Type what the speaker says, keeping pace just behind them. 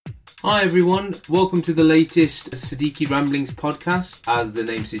Hi everyone, welcome to the latest Siddiqui Ramblings podcast. As the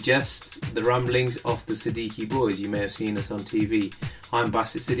name suggests, the ramblings of the Siddiqui boys. You may have seen us on TV. I'm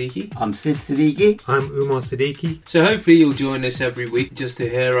Basit Siddiqui. I'm Sid Siddiqui. I'm Umar Siddiqui. So hopefully you'll join us every week just to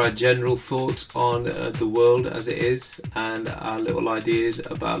hear our general thoughts on the world as it is and our little ideas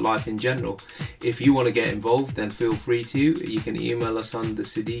about life in general. If you want to get involved, then feel free to. You can email us on the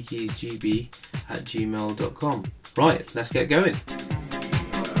siddiquisgb@gmail.com. Right, let's get going.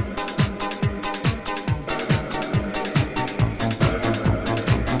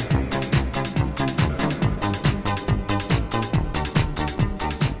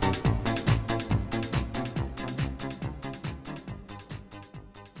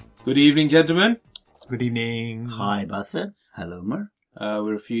 Good evening, gentlemen. Good evening. Hi, Basit. Hello, Mer.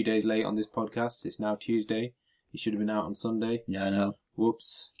 We're a few days late on this podcast. It's now Tuesday. It should have been out on Sunday. Yeah, I know.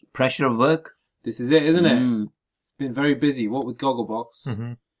 Whoops. Pressure of work. This is it, isn't it? Mm. Been very busy. What with Gogglebox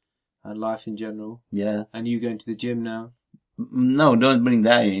Mm-hmm. and life in general. Yeah. And you going to the gym now. No, don't bring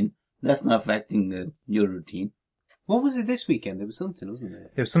that in. That's not affecting your routine. What was it this weekend? There was something, wasn't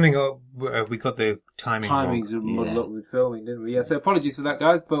there? There was something, we got the timing Timings wrong. were muddled Yeah. up with filming, didn't we? Yeah, so apologies for that,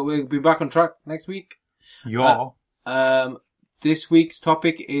 guys, but we'll be back on track next week. This week's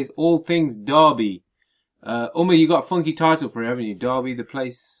topic is all things Derby. Umar, you got a funky title for it, haven't you? Derby, the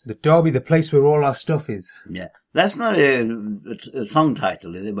place. The Derby, the place where all our stuff is. Yeah. That's not a song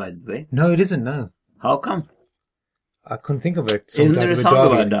title, is it, by the way? No, it isn't, no. How come? I couldn't think of it. Isn't there a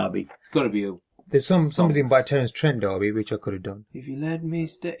song about Derby? It's got to be a... There's something by Terence Trent Derby, which I could have done. If you let me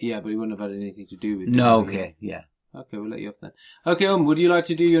stay... Yeah, but he wouldn't have had anything to do with it. No, okay, yeah. Okay, we'll let you off then. Okay, would you like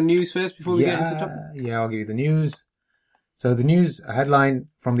to do your news first before we get into the topic? Yeah, I'll give you the news. So the news, a headline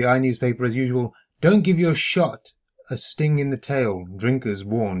from the iNewspaper as usual, don't give your shot a sting in the tail, drinkers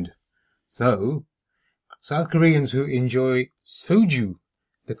warned. So, South Koreans who enjoy soju,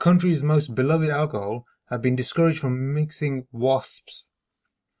 the country's most beloved alcohol, have been discouraged from mixing wasps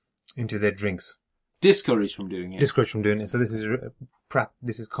into their drinks. Discouraged from doing it. Discouraged from doing it. So this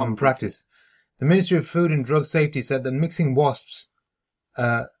is common practice. The Ministry of Food and Drug Safety said that mixing wasps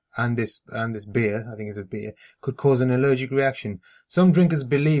and this beer, I think it's a beer, could cause an allergic reaction. Some drinkers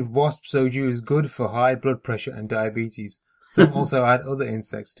believe wasp soju is good for high blood pressure and diabetes. Some also add other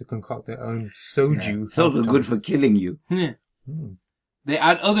insects to concoct their own soju. Yeah. It's also good for killing you. Yeah. Mm. They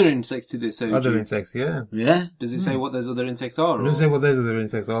add other insects to this soju. Other insects, yeah. Yeah? Does it say what those other insects are? I don't say what those other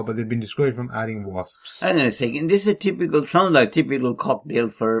insects are, but they've been discouraged from adding wasps. Hang on a second. This is sounds like typical cocktail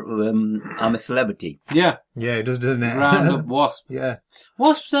for I'm a Celebrity. Yeah. Yeah, it does, doesn't it? Round up wasp. Yeah.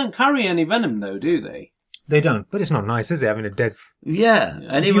 Wasps don't carry any venom though, do they? They don't, but it's not nice, is it, having a dead... Yeah,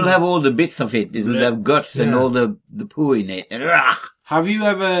 and it will have all the bits of it. It will have guts and all the poo in it. Have you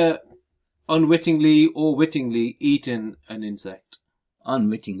ever unwittingly or wittingly eaten an insect?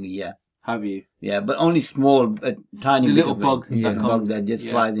 Unwittingly, yeah. Have you? Yeah, but only small, tiny The bit little of bug it. that The bug comes. that just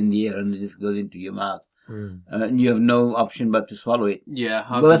Yeah. flies in the air and it just goes into your mouth. Mm. And you have no option but to swallow it. Yeah.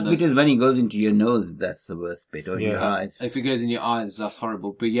 I've Worst done bit those. is when it goes into your nose. That's the worst bit, or your Yeah. eyes. If it goes in your eyes, that's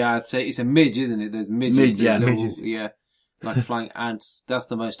horrible. But yeah, I'd say it's a midge, isn't it? There's midges. Midge, there's yeah. little- Midges. Yeah. Like flying ants. That's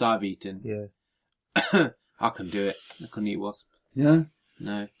the most I've eaten. Yeah. I couldn't do it. I couldn't eat wasp. Yeah?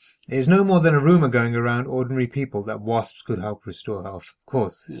 No. It is no more than a rumour going around ordinary people that wasps could help restore health. Of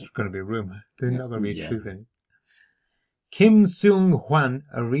course, it's going to be a rumour. There's not going to be a truth in it. Kim Seung-hwan,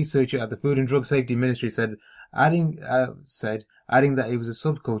 a researcher at the Food and Drug Safety Ministry, adding that it was a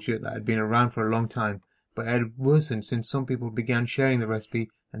subculture that had been around for a long time, but it had worsened since some people began sharing the recipe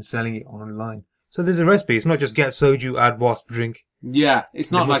and selling it online. So there's a recipe. It's not just get soju, add wasp, drink. Yeah,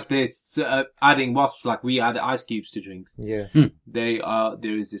 it's not There like this adding wasps like we add ice cubes to drinks. Yeah.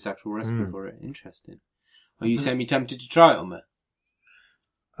 There is this actual recipe for it. Interesting. Are you semi-tempted to try it, Umar?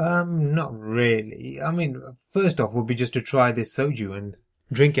 Not really. I mean, first off would be just to try this soju and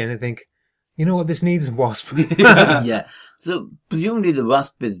drink it and think, you know what, this needs wasp. Yeah. So, presumably the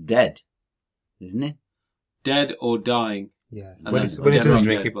wasp is dead, isn't it? Dead or dying. Yeah. And When then it's in a definitely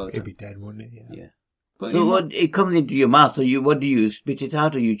drink, dead by the it'd time. be dead, wouldn't it? Yeah. Yeah. But So what, it comes into your mouth, so what do you, spit it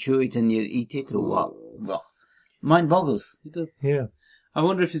out, or you chew it and you eat it, or what? Well, mind boggles. It does. Yeah. I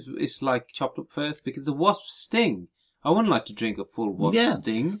wonder if it's like chopped up first because the wasps sting. I wouldn't like to drink a full wasp Yeah.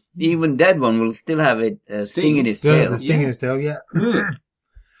 sting. Even dead one will still have a sting in his tail. The sting Yeah. in his tail, yeah.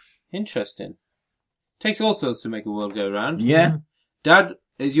 Interesting. Takes all sorts to make a world go round. Yeah. Dad,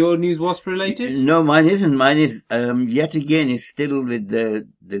 is your news wasp related? No, mine isn't. Mine is, yet again, it's still with the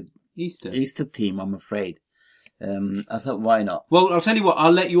Easter. Easter theme, I'm afraid. I thought, why not? Well, I'll tell you what,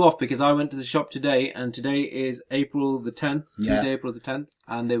 I'll let you off because I went to the shop today and today is April the 10th, Yeah. Tuesday, April the 10th,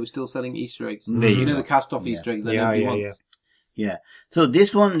 and they were still selling Easter eggs. There You you know go. the cast-off Yeah. Easter eggs that Yeah, nobody yeah, wants. Yeah. So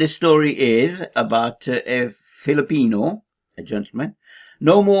this story is about a Filipino, a gentleman.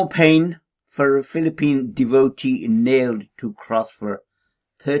 No more pain for a Philippine devotee nailed to cross for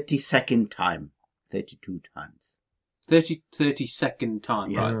 32nd time. 32 times. 32nd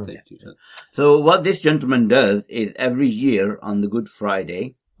time, Yeah. right? 32 times. So what this gentleman does is every year on the Good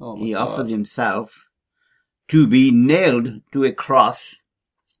Friday, Oh my he God. offers himself to be nailed to a cross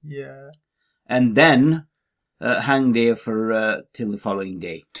Yeah. and then hang there for till the following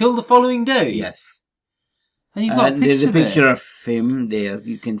day. Till the following day? Yes. And you've got a And picture there's a picture there. of him there.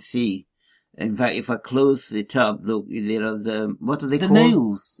 You can see. In fact, if I close it up, look, there are the what are they The called?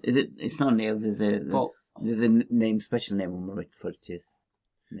 nails. Is it? It's not nails. Well, There's a name, special name for it.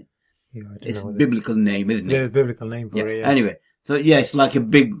 Yeah, I don't It's know a what biblical name, isn't There's a it? biblical name for it. Yeah. Anyway, so yeah, it's like a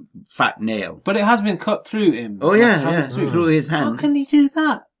big fat nail. but it has been cut through him. Oh Like, yeah, has yeah, it through his How hand. can he do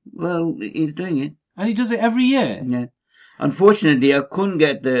that? Well, he's doing it. And he does it every year. Yeah. Unfortunately, I couldn't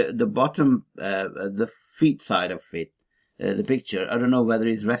get the bottom, the feet side of it, the picture. I don't know whether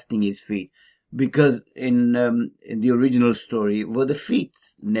he's resting his feet. Because in the original story, were the feet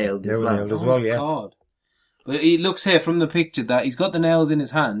nailed They as were well? nailed as well, yeah. God. But it looks here from the picture that he's got the nails in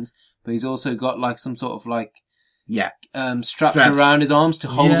his hands, but he's also got like some sort of like Yeah. straps Straps. around his arms to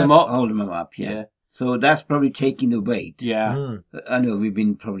hold Yeah. them up. Hold them up, yeah. Yeah. So that's probably taking the weight. Yeah. Mm. I know we've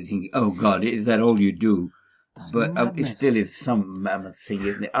been probably thinking, oh God, is that all you do? That's But it madness. still is some mammoth thing,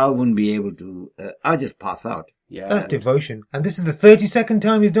 isn't it? I wouldn't be able to, I'll just pass out. Yeah. That's devotion. And this is the 32nd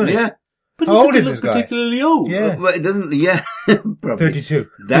time he's done it. Yeah. But How he old doesn't is look this guy? particularly old. Yeah. Well, it doesn't, yeah, probably. 32.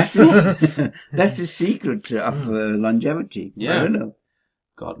 That's that's the secret of longevity. Yeah. I don't know.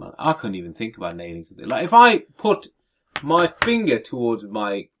 God, man, I couldn't even think about nailing something. Like, if I put my finger towards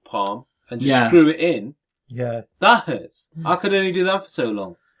my palm and just Yeah. screw it in, Yeah. that hurts. I could only do that for so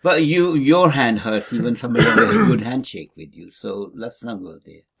long. But your hand hurts even somebody has a good handshake with you, so let's not go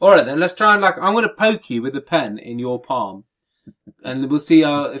there. Alright then, let's try and I'm going to poke you with a pen in your palm. And we'll see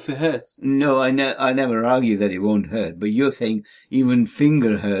if it hurts. No, I never argue that it won't hurt, but you're saying even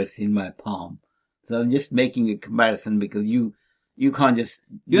finger hurts in my palm. So I'm just making a comparison because you can't just...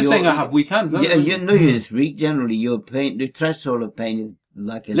 You're saying I have weak hands, aren't Yeah, you? no, you're just weak. Generally, your pain, the threshold of pain is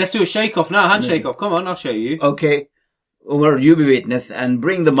like a... Let's do a shake off now, handshake off. Come on, I'll show you. Okay, Umar, you be witness and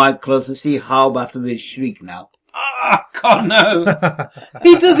bring the mic closer, see how Basu will shriek now. Ah, God, no.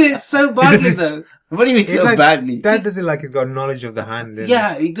 He does it so badly, though. What do you mean It's so like- badly? Dad does it like he's got knowledge of the hand. And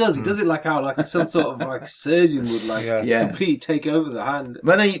Yeah, he does. He does it like how, like some sort of like surgeon would Yeah. completely take over the hand.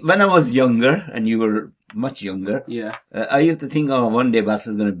 When I was younger, and you were much younger, Yeah. I used to think, oh, one day Basu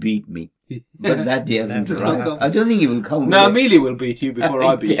is going to beat me. But that day hasn't Never arrived. come. I don't think he will come. No, will he? Amelia will beat you before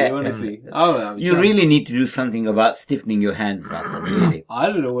I beat Yeah. you, honestly. Oh, I'm You trying. really need to do something about stiffening your hands, Basu, really. I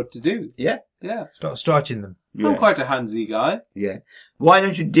don't know what to do. Yeah? Yeah. Start starching them. I'm quite a handsy guy. Yeah. Why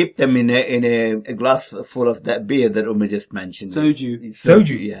don't you dip them in a glass full of that beer that Umar just mentioned? Soju.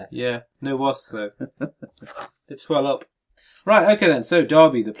 Soju? Yeah. Yeah. No wasps, though. It'd swell up. Right, okay then. So,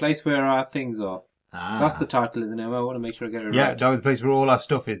 Derby, the place where our things are. Ah. That's the title, isn't it? Well, I want to make sure I get it Yeah, right. that was the place where all our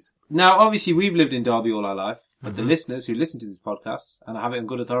stuff is. Now, obviously, we've lived in Derby all our life, but the listeners who listen to this podcast, and I have it on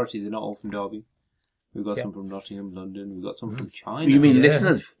good authority, they're not all from Derby. We've got Yeah. some from Nottingham, London. We've got some from China. You mean Yeah.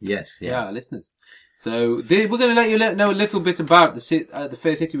 listeners? Yes. Yeah, listeners. So we're going to let you know a little bit about the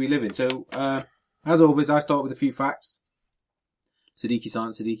fair city we live in. So as always, I start with a few facts. Siddiqui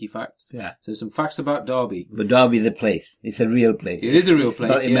science, Siddiqui facts. Yeah. So some facts about Derby. But Derby is a place. It's a real place. It is a real It's place,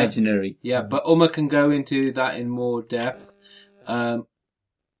 not yeah. imaginary. Yeah, but Umar can go into that in more depth.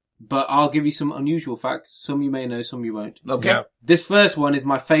 But I'll give you some unusual facts. Some you may know, some you won't. Okay. Yeah. This first one is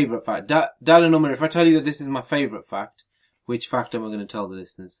my favourite fact. Dad and Umar, if I tell you that this is my favourite fact, which fact am I going to tell the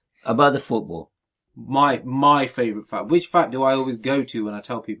listeners? About the football. My favourite fact. Which fact do I always go to when I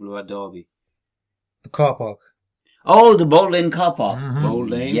tell people about Derby? The car park. Oh, the Bold Lane car park. Mhm. Bold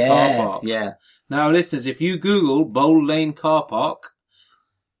Lane Yes, Car Park. yeah. Now, listeners, if you Google Bold Lane Car Park,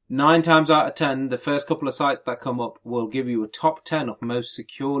 9 times out of 10, the first couple of sites that come up will give you a top 10 of most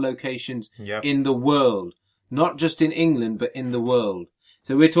secure locations Yep. in the world. Not just in England, but in the world.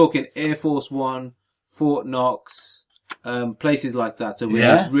 So we're talking Air Force One, Fort Knox, places like that. So we're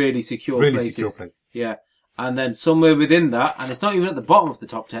Yeah. really secure Really places. secure place. Yeah. And then somewhere within that, and it's not even at the bottom of the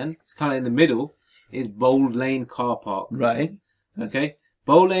top 10, it's kind of in the middle, is Bold Lane Car Park. Right. Okay?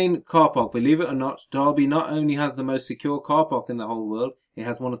 Bold Lane Car Park, believe it or not, Derby not only has the most secure car park in the whole world, it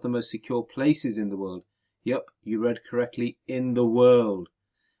has one of the most secure places in the world. Yep, you read correctly, in the world.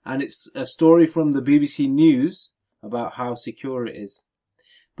 And it's a story from the BBC News about how secure it is.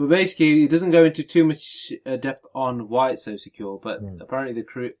 But basically, it doesn't go into too much depth on why it's so secure, but apparently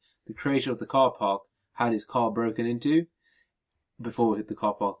the creator of the car park had his car broken into. before the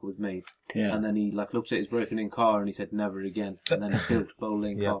car park was made. Yeah. And then he like looked at his broken-in car and he said, never again. And then he built Bowl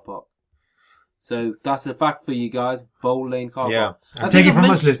Lane Yeah. car park. So that's a fact for you guys. Bowl Lane car Yeah. park. I And think take it I've from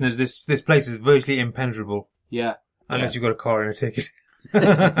us, mentioned- listeners, this place is virtually impenetrable. Yeah. Unless you've got a car and a ticket.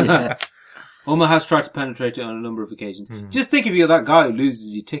 Yeah. Omar has tried to penetrate it on a number of occasions. Just think if you're that guy who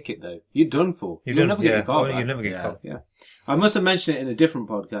loses your ticket, though. You're done for. You'll never get your car back. You'll never get your Yeah. car. Yeah. I must have mentioned it in a different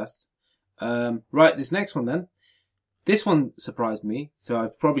podcast. Right, this next one then. This one surprised me, so I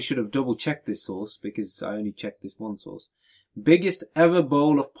probably should have double checked this source because I only checked this one source. Biggest ever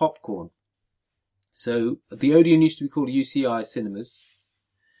bowl of popcorn. So, the Odeon used to be called UCI Cinemas.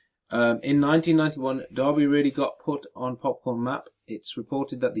 In 1991, Derby really got put on popcorn map. It's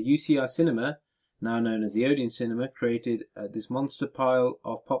reported that the UCI Cinema, now known as the Odeon Cinema, created this monster pile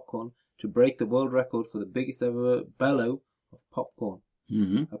of popcorn to break the world record for the biggest ever bellow of popcorn.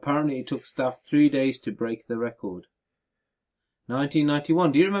 Mm-hmm. Apparently, it took staff 3 days to break the record.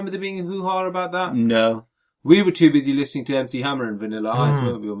 1991. Do you remember there being a hoo-ha about that? No. We were too busy listening to MC Hammer and Vanilla Ice,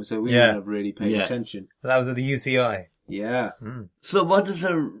 weren't we? So we Yeah. wouldn't have really paid Yeah. attention. That was at the UCI. Yeah. So what does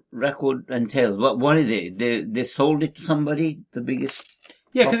the record entail? What is it? They sold it to somebody? The biggest?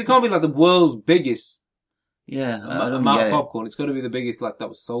 Yeah, because it can't be like the world's biggest Yeah, I don't amount get of it. popcorn. It's got to be the biggest like that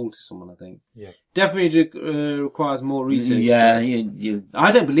was sold to someone, I think. Yeah. Definitely requires more research. Yeah, you.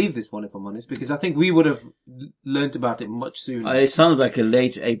 I don't believe this one, if I'm honest, because I think we would have learnt about it much sooner. It sounds like a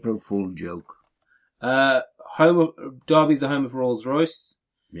late April Fool joke. Derby's the home of Rolls-Royce,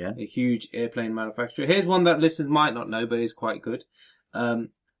 Yeah. a huge airplane manufacturer. Here's one that listeners might not know, but is quite good.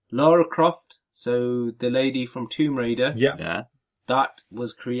 Lara Croft, so the lady from Tomb Raider, Yeah. Yeah. that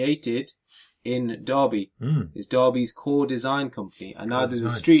was created in Derby. It's Derby's core design company. And now there's a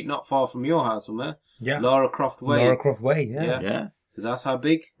design. street not far from your house, somewhere. Yeah. Lara Croft Way. Lara Croft Way, yeah. Yeah. Yeah. So that's how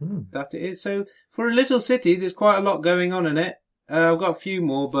big that it is. So for a little city, there's quite a lot going on in it. I've got a few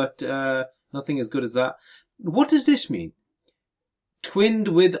more, but nothing as good as that. What does this mean? Twinned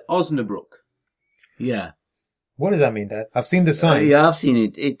with Osnabrück. Yeah. What does that mean, Dad? I've seen the signs. Yeah, I've seen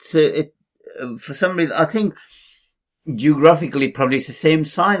it. It's for some reason, I think geographically probably it's the same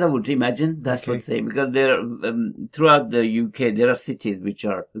size, I would imagine. That's Okay. what's saying. Because there, throughout the UK, there are cities which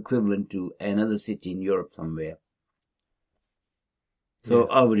are equivalent to another city in Europe somewhere. So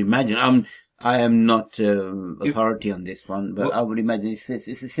I would imagine, I am not authority on this one, but I would imagine it's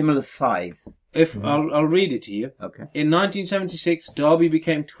a similar size. If I'll read it to you. Okay. In 1976, Derby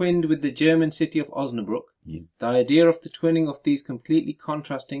became twinned with the German city of Osnabrück. Yeah. The idea of the twinning of these completely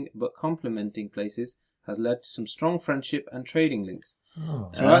contrasting but complementing places has led to some strong friendship and trading links.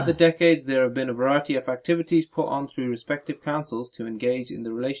 Oh. Throughout the decades, there have been a variety of activities put on through respective councils to engage in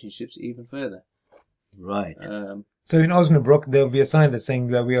the relationships even further. Right. So in Osnabrück, there'll be a sign that's saying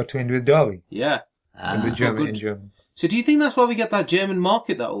that we are twinned with Derby. Yeah. In the German, good. in German. So do you think that's why we get that German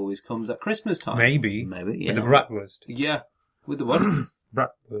market that always comes at Christmas time? Maybe. Maybe, yeah. With the bratwurst. Yeah. With the what?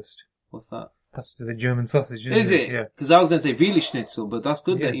 Bratwurst. What's that? That's the German sausage, isn't Is it? Yeah. Because I was going to say Wielerschnitzel, but that's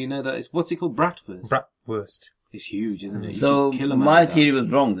good Yeah. that you know that it's, what's it called? Bratwurst. Bratwurst. It's huge, isn't it? You So can kill 'em my out of theory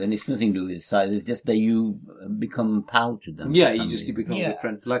was wrong. Then it's nothing to do with size. It's just that you become pal to them. that. Yeah, for you some just reason. become Yeah. good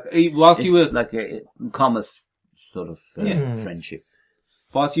friends. Like whilst It's you were like a commerce sort of Yeah. friendship.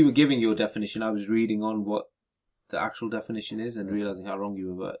 whilst you were giving your definition, I was reading on what the actual definition is and realizing how wrong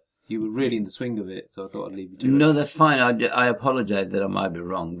you were. But you were really in the swing of it, so I thought I'd leave you to it. No, that's fine. I apologize that I might be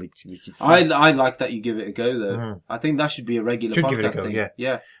wrong, which is I fine. like that you give it a go though. I think that should be a regular Should podcast give it a go, thing. yeah.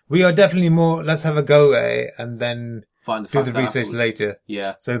 Yeah. We are definitely more, let's have a go at it and then Find the do the facts research afterwards. later.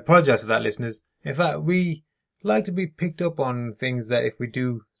 Yeah. So apologize for that, listeners. In fact, we like to be picked up on things that if we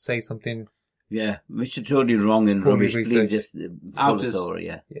do say something, Yeah, which is totally wrong and Poorly rubbish. Please researched. just Out pull us us. over.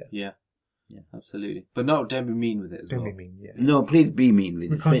 Yeah. Yeah. Absolutely. But no, don't be mean with it as don't well. be mean, yeah. No, please be mean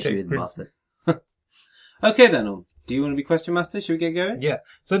with We it, can't especially take with criticism. Buster. Okay then, do you want to be question master? Should we get going? Yeah.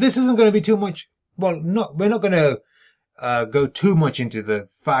 So this isn't going to be too much, well, we're not going to go too much into the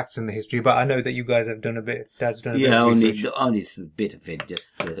facts and the history, but I know that you guys have done a bit, Dad's done a bit Yeah, of only research. only a bit of it.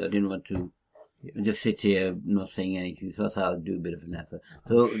 Just I didn't want to just sit here not saying anything, so I thought I'd do a bit of an effort.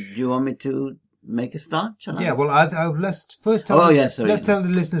 So, do you want me to make a start? Shall I? Yeah, well, let's first tell, let's tell the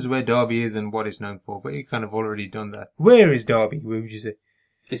listeners where Derby is and what it's known for, but you kind of already done that. Where is Derby? Where would you say?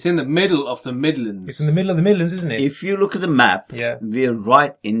 It's in the middle of the Midlands. It's in the middle of the Midlands, isn't it? If you look at the map, Yeah. we're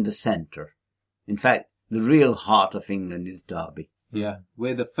right in the centre. In fact, the real heart of England is Derby. Yeah.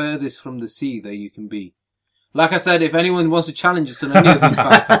 We're the furthest from the sea that you can be. Like I said, if anyone wants to challenge us on any of these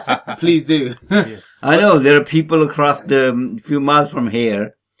facts, please do. I know there are people across the few miles from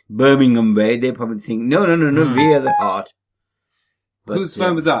here, Birmingham way. They probably think, no, we are the heart. But, Whose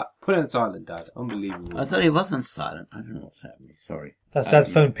phone was that? Put it on silent, Dad. Unbelievable. I thought it wasn't silent. I don't know what's happening. Sorry. That's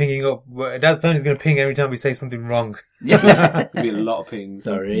Dad's phone pinging up. Dad's phone is going to ping every time we say something wrong. Yeah. There'll be a lot of pings.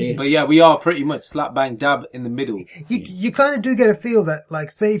 Sorry. But yeah, we are pretty much slap bang dab in the middle. You kind of do get a feel that,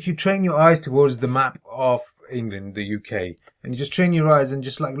 like, say if you train your eyes towards the map of England, the UK, and you just train your eyes and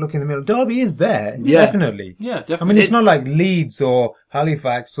just, like, look in the middle, Derby is there. Yeah. Definitely. Yeah, I definitely. mean, it's not like Leeds or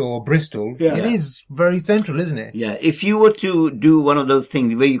Halifax or Bristol. Yeah. It is very central, isn't it? Yeah, if you were to do one of those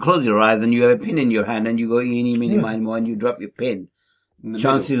things where you close your eyes and you have a pin in your hand and you go eeny, meeny, miny, mo, and you drop your pin, In the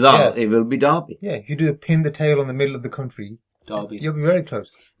chances middle. are it will be Derby. Yeah, if you do a pin the tail on the middle of the country, Derby. you'll be very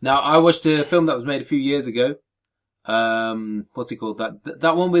close. Now, I watched a film that was made a few years ago. What's it called?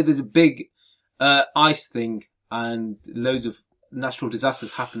 That one where there's a big ice thing and loads of natural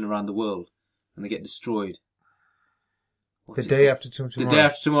disasters happen around the world and they get destroyed. What's The it day called? after tomorrow. The day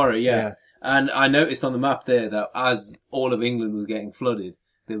after tomorrow, yeah. Yeah. And I noticed on the map there that as all of England was getting flooded,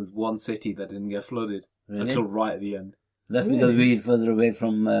 there was one city that didn't get flooded Really? until right at the end. That's because we're further away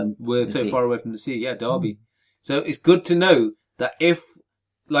from We're the so sea. far away from the sea, yeah, Derby. So it's good to know that if,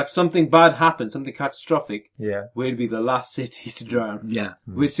 like, something bad happens, something catastrophic, Yeah. we'd be the last city to drown. Yeah.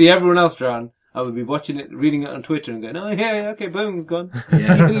 We'd see everyone else drown. I would be watching it, reading it on Twitter and going, oh yeah, okay, Birmingham's gone.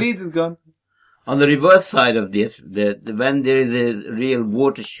 Yeah. Even Leeds is gone. On the reverse side of this, when there is a real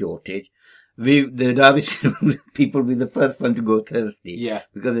water shortage, the Derby people will be the first one to go thirsty. Yeah.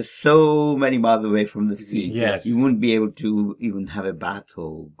 Because it's so many miles away from the sea. Yes. You wouldn't be able to even have a bath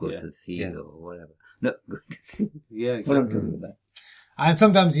or go Yeah. to the sea Yeah. or whatever. No, go to the sea. Yeah, What I'm exactly. talking about. And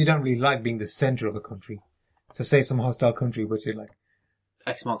sometimes you don't really like being the center of a country. So say some hostile country, but you're like,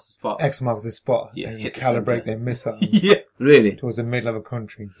 X marks the spot. X marks the spot. Yeah, and you hit the calibrate center. their missiles Yeah. Really? towards the middle of a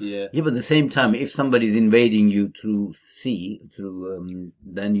country. Yeah. Yeah, but at the same time, if somebody's invading you through sea,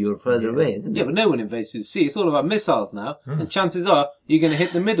 then you're further away, isn't Yeah, it? but no one invades the sea. It's all about missiles now. And chances are you're going to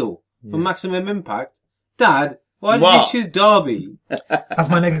hit the middle for maximum impact. Dad, why did What? you choose Derby? That's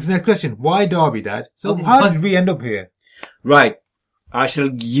my next question. Why Derby, Dad? So Okay, how but- did we end up here? Right. I shall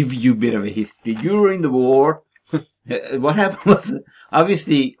give you a bit of a history. During the war, what happened was,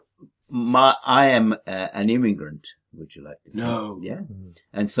 obviously, I am an immigrant, would you like to say? No. Yeah.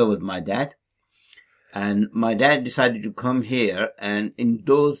 And so was my dad. And my dad decided to come here, and in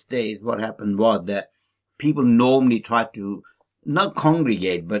those days, what happened was that people normally try to not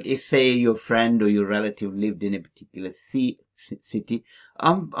congregate, but if, say, your friend or your relative lived in a particular city,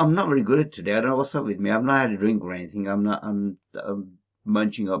 I'm not very good at today. I don't know what's up with me. I've not had a drink or anything. I'm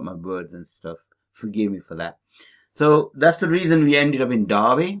munching up my words and stuff. Forgive me for that. So that's the reason we ended up in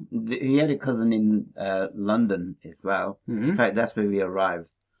Derby. He had a cousin in London as well. In fact, that's where we arrived,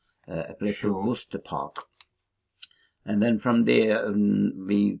 a place called Worcester Park. And then from there,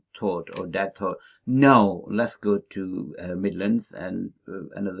 Dad thought, no, let's go to Midlands. And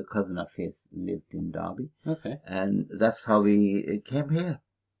another cousin of his lived in Derby. Okay. And that's how we came here.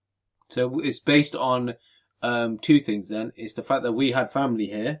 So it's based on two things then. It's the fact that we had family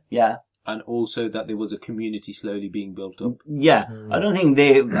here Yeah. and also that there was a community slowly being built up. Yeah, I don't think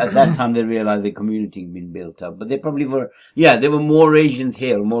at that time they realized the community had been built up, but they probably were, there were more Asians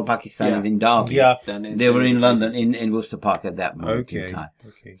here, more Pakistanis in Derby. Yeah. Then They were in London, places. in Worcester Park at that moment in Okay. time.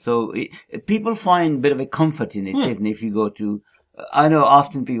 Okay. So people find a bit of a comfort in it, isn't it? If you go to, I know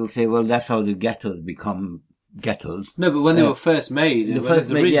often people say, well, that's how the ghettos become ghettos. No, but when they were first made, The when first it was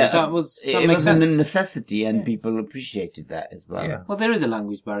made, original, yeah, that it makes was sense. a necessity, and people appreciated that as well. Yeah. Well, there is a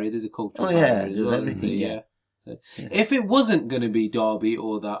language barrier, there's a cultural Oh, yeah, barrier as there's well. everything, isn't there? yeah. So, if it wasn't going to be Derby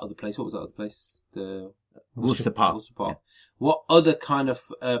or that other place, what was that other place? The Worcester Park. Worcester Park. What other kind of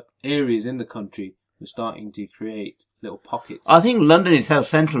areas in the country were starting to create little pockets? I think London itself,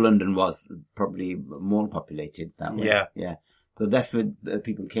 central London, was probably more populated that way. Yeah. Yeah. But that's where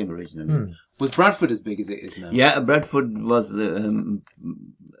people came originally. Was Bradford as big as it is now? Yeah, Bradford was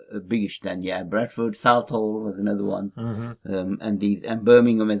biggish then. Yeah, Bradford, Southall was another one, and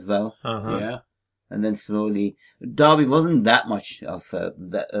Birmingham as well. Uh-huh. Yeah. And then slowly, Derby wasn't that much of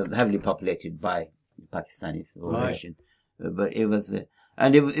heavily populated by Pakistanis or Right. Asian, but it was,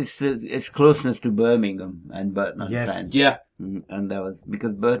 and it's closeness to Birmingham and Burton on Yes. Trent. Yeah. And that was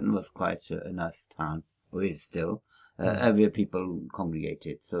because Burton was quite a nice town, or is still. Where people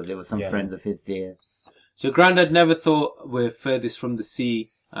congregated, so there were some Yeah. friends of his there. So Grandad never thought we're furthest from the sea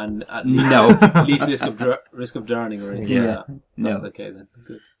and at No. least risk of drowning or anything Yeah. like that. That's No. okay then.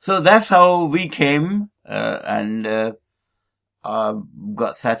 Good. So that's how we came, and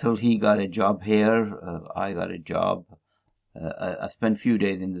got settled. He got a job here. I got a job. I spent a few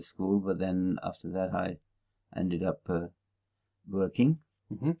days in the school, but then after that I ended up working.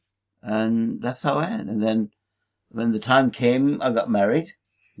 Mhm. And that's how I ended. And then when the time came, I got married.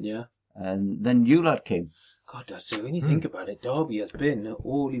 Yeah. And then you lot came. God, Dad, so when you think about it, Derby has been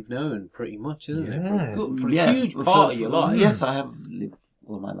all you've known, pretty much, isn't it? Yeah. For a huge part of your life. Yes, I have lived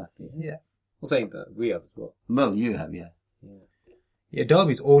all my life here. Yeah. Well, saying that, we have as well. Well, you have, yeah. Yeah,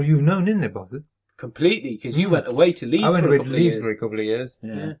 Derby's all you've known, isn't it, Bossy? Completely, because you went away to Leeds I went for away a to couple of Leeds years. for a couple of years.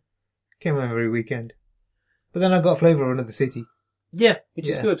 Yeah. Came home every weekend. But then I got a flavour of another city. Yeah, which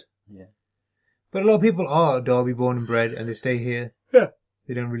is Yeah. good. Yeah. But a lot of people are Derby born and bred and they stay here. Yeah.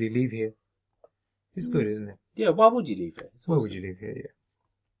 They don't really leave here. It's good, isn't it? Yeah, why would you leave it? It's Why awesome. would you live here? Yeah.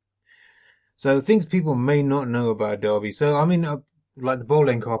 So things people may not know about Derby. So I mean, like the Bow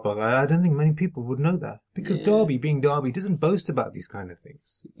Lane car park, I don't think many people would know that because Yeah. Derby, being Derby, doesn't boast about these kind of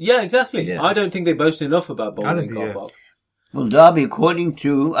things. Yeah, exactly. Yeah. I don't think they boast enough about I don't Bowling think- Car yeah. Park. Well, Derby, according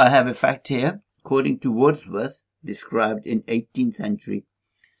to, I have a fact here, according to Wordsworth, described in 18th century,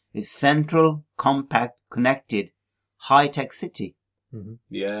 is central, compact, connected, high-tech city.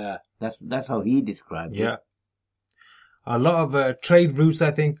 Yeah. That's how he described Yeah. it. A lot of trade routes,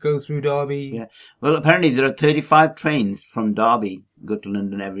 I think, go through Derby. Yeah. Well, apparently there are 35 trains from Derby go to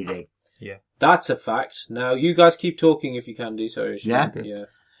London every day. That's a fact. Now, you guys keep talking if you can do so. Yeah. Yeah.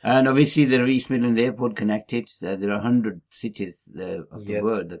 And obviously there are East Midlands Airport connected. There are 100 cities of the Yes.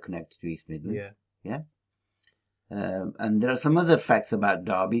 world that connect to East Midlands. Yeah. And there are some other facts about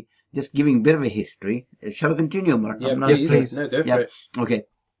Derby. Just giving a bit of a history. Shall I continue, Mark? Yeah, I'm not- Yes, please. No, go for Yeah. it. Okay.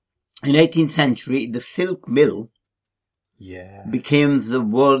 In 18th century, the silk mill Yeah. became the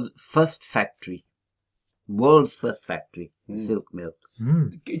world's first factory. World's first factory. The silk mill.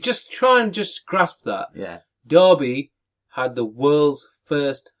 Just try and just grasp that. Yeah. Derby had the world's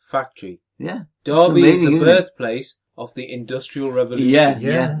first factory. Yeah. Derby It's is amazing, the isn't it? birthplace of the Industrial Revolution. Yeah, Yeah.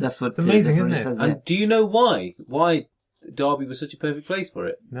 yeah. That's what It's amazing, that's what isn't it? says, And do you know why? Why Derby was such a perfect place for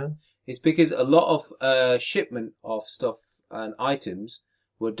it? No. It's because a lot of shipment of stuff and items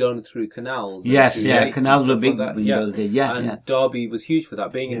were done through canals. and Yes, through yeah. lakes and Canals were stuff big like that. in Yeah. those days. Yeah, And yeah. Derby was huge for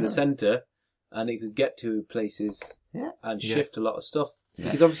that, being in Yeah. the centre, and it could get to places Yeah. and Yeah. shift a lot of stuff. Yeah.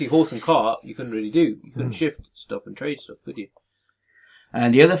 Because obviously horse and cart, you couldn't really do. You couldn't shift stuff and trade stuff, could you?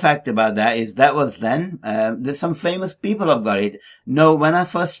 And the other fact about that is that was then, there's some famous people have got it. No, when I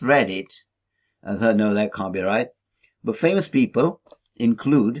first read it, I thought, no, that can't be right. But famous people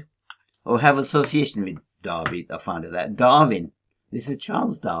include, or have association with Derby, I found it that. Darwin. This is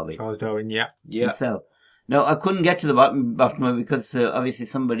Charles Darwin Charles Darwin, yeah. Yeah. himself. No, I couldn't get to the bottom of it because obviously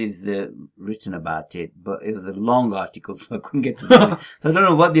somebody's written about it, but it was a long article, so I couldn't get to the point. So I don't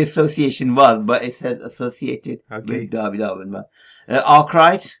know what the association was, but it said associated Okay. with Derby Darwin. But,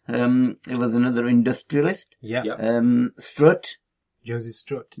 Arkwright, it was another industrialist. Yeah. Yeah. Strutt, Joseph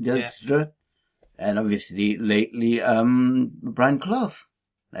Strutt. Judge Strutt, and obviously lately Brian Clough.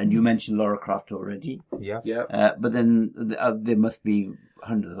 And you mentioned Laura Croft already. Yeah. Yeah. But then there must be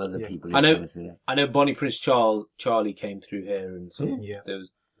hundreds of other Yeah. people. I know. obviously. I know Bonnie Prince Charlie came through here, and so Yeah. there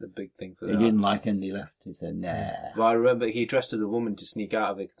was the big thing for He that. didn't like it and he left. He said, nah. Well, I remember he dressed as a woman to sneak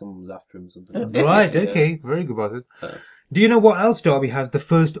out of it because someone was after him or something. Right, Yeah. okay. Very good, Boss. Do you know what else Derby has? The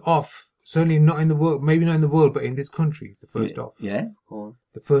first off. Certainly not in the world, maybe not in the world, but in this country. The first off. Yeah? Go on.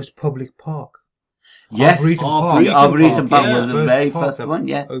 The first public park. Yes. Arboretum Park. The Arboretum Park yeah. was the First very park first that one,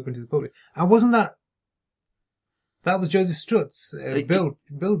 yeah. Open to the public. And wasn't that was Joseph Strutt's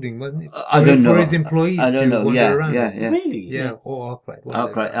building, wasn't it? I don't know. For his employees I don't to know. wander Yeah, around. yeah. Really? Yeah, or Arkwright. one of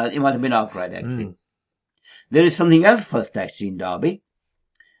those Arkwright. guys. It might have been Arkwright, actually. Mm. There is something else first, actually, in Derby.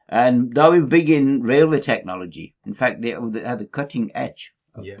 And Derby was big in railway technology. In fact, they had the cutting edge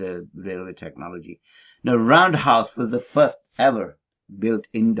of Yeah. the railway technology. Now, Roundhouse was the first ever built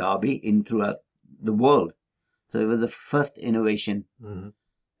in Derby in throughout the world. So it was the first innovation Mhm.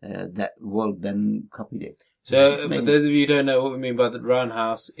 that world then copied it. So, It's for amazing. those of you who don't know what we mean by the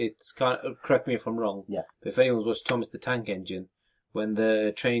roundhouse, it's kind of, correct me if I'm wrong. Yeah. But if anyone's watched Thomas the Tank Engine, when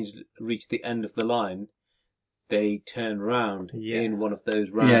the trains reach the end of the line, they turn round Yeah. in one of those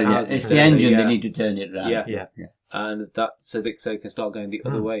Yeah, yeah. roundhouses. It's don't the they? engine Yeah. they need to turn it around. Yeah. Yeah. And that so it can start going the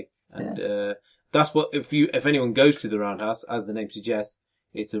other Mm. way. And that's what if anyone goes to the roundhouse, as the name suggests,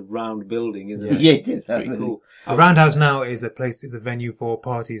 it's a round building, isn't Yeah. it? Yeah, it is. Pretty cool. The Roundhouse now is a venue for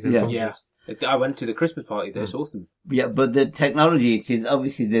parties and Yeah. functions. Yeah. I went to the Christmas party there. It's awesome. Yeah, but the technology, it is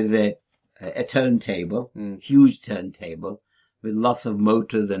obviously there's a turntable, Mm. huge turntable, with lots of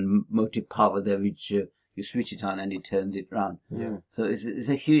motors and motive power there, which you switch it on and it turns it round. Yeah. So it's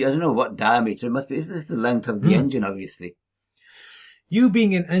a huge, I don't know what diameter it must be. This is the length of the Mm. engine, obviously. You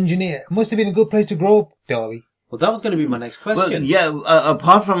being an engineer must have been a good place to grow up, Derby. Well, that was going to be my next question. Well, yeah,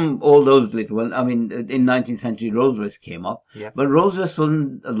 apart from all those little ones, I mean, in 19th century, Rolls-Royce came up. Yeah. But Rolls-Royce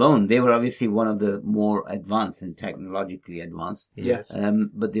wasn't alone. They were obviously one of the more advanced and technologically advanced. Yes.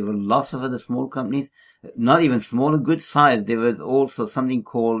 But there were lots of other small companies, not even small, good size. There was also something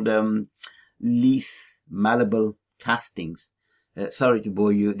called Lease Malleable Castings. Sorry to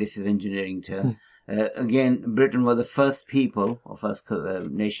bore you, this is engineering term. Again, Britain was the first people, or first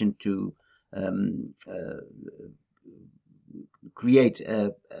nation to create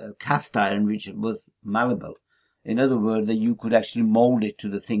a cast iron which was malleable. In other words, that you could actually mold it to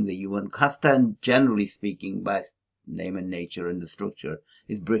the thing that you want. Cast iron, generally speaking, by name and nature and the structure,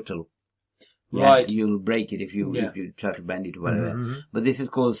 is brittle. Right. Yeah, you'll break it if you try to bend it or whatever. Mm-hmm. But this is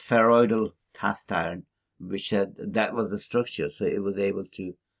called spheroidal cast iron, which that was the structure, so it was able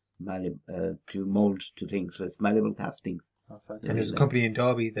to mold to things. So it's malleable castings. And there's a company in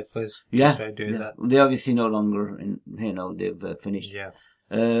Derby that first Yeah, started doing that. They're obviously no longer, they've finished. Yeah.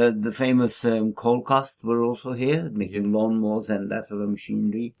 The famous Colcasts were also here, making lawnmowers and that sort of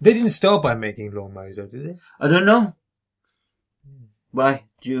machinery. They didn't start by making lawnmowers, though, did they? I don't know. Why?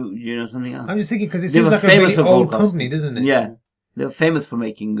 Do you know something else? I'm just thinking because it They seems were like a famous really for old Colcast. company, doesn't it? Yeah, they were famous for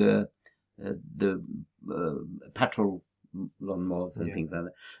making the petrol lawnmowers and things like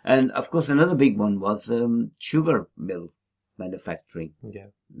that. And of course, another big one was sugar mill manufacturing. Yeah.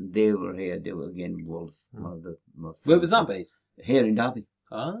 They were here. They were again one of the most. Where was that based? Here in Derby.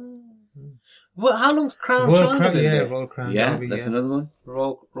 Ah. Well, how long's Crown China been there? Royal Crown Yeah, Derby, that's yeah. another one.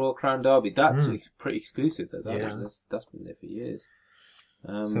 Royal Crown Derby. That's pretty exclusive. Yeah. That's been there for years.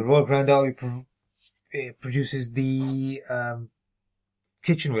 So Royal Crown Derby produces the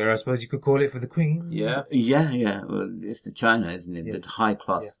kitchenware, I suppose you could call it, for the Queen. Yeah. Yeah. Well, it's the China, isn't it? Yeah. The high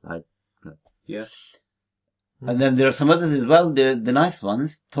class. Yeah. And then there are some others as well. The nice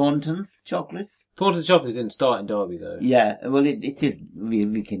ones, Thornton's chocolates. Thornton Chocolate didn't start in Derby though. Yeah, well, it is.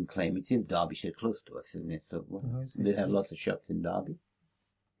 We can claim it is Derbyshire, close to us, isn't it? So they have lots of shops in Derby.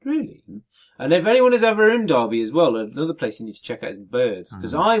 Really? And if anyone is ever in Derby as well, another place you need to check out is Birds.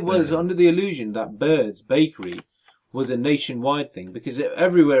 Because I was under the illusion that Birds Bakery was a nationwide thing. Because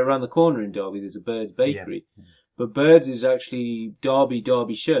everywhere around the corner in Derby there's a Birds Bakery. Yes. But Birds is actually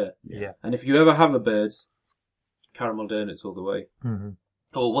Derbyshire. Yeah. And if you ever have a Birds, caramel donuts all the way. Mm-hmm.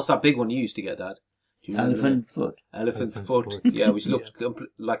 Or what's that big one you used to get, Dad? Do you remember Elephant foot. that? Elephant's Elephant's foot. foot. Yeah, which looked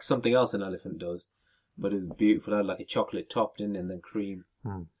like something else an elephant does. But it was beautiful. It had like a chocolate top in and then cream.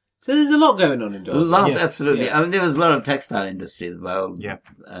 So there's a lot going on in Derby. A lot, Yes. absolutely. Yeah. I mean, there was a lot of textile industry as well. Yeah.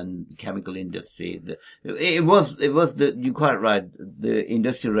 And chemical industry. It was you're quite right. The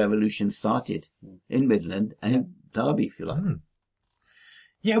Industrial Revolution started in Midland and Derby, if you like.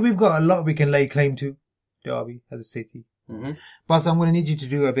 Yeah, we've got a lot we can lay claim to, Derby, as a city. Mm-hmm. Boss, I'm going to need you to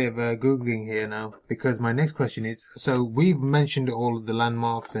do a bit of Googling here now, because my next question is, so we've mentioned all of the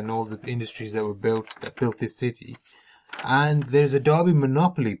landmarks and all the industries that built this city. And there's a Derby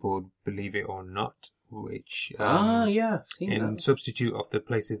Monopoly Board, believe it or not, which, yeah, I've seen in that. substitute of the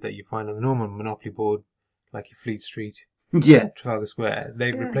places that you find on the normal Monopoly Board, like your Fleet Street, Yeah. Trafalgar Square,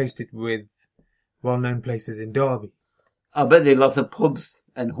 they've replaced it with well-known places in Derby. I bet there are lots of pubs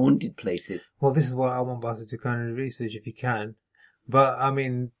and haunted places. Well, this is what I want Buster to kind of research if you can. But, I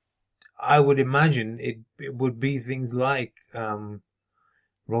mean, I would imagine it would be things like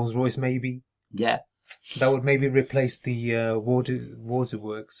Rolls-Royce maybe. Yeah. That would maybe replace the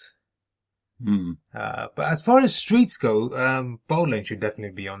waterworks. But as far as streets go, Bold Lane should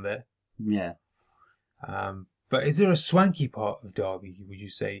definitely be on there. Yeah. But is there a swanky part of Derby, would you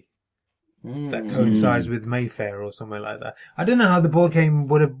say, that coincides with Mayfair or somewhere like that? I don't know how the board game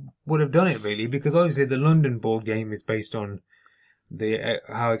would have done it really, because obviously the London board game is based on the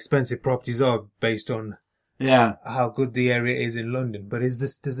how expensive properties are based on how good the area is in London. But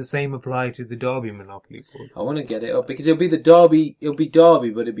does the same apply to the Derby Monopoly board? I want to get it up because it'll be Derby,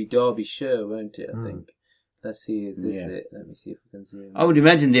 but it'll be Derbyshire, won't it? I think. Let's see, is this it? Let me see if we can zoom. I would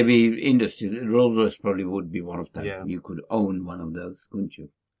imagine there'd be industry. Rolls-Royce probably would be one of them. Yeah. You could own one of those, couldn't you?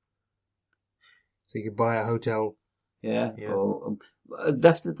 So you could buy a hotel. Yeah. Yeah. Or,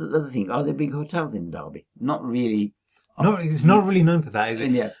 that's the other thing. Are there big hotels in Derby? Not really. No, it's not really known for that, is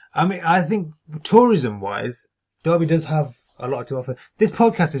it? Yeah. I mean, I think tourism-wise, Derby does have a lot to offer. This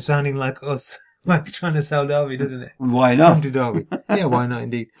podcast is sounding like us might be trying to sell Derby, doesn't it? Why Come not? to Derby. Yeah, why not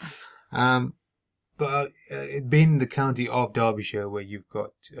indeed? But it being the county of Derbyshire, where you've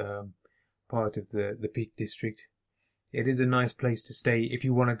got part of the Peak District, it is a nice place to stay if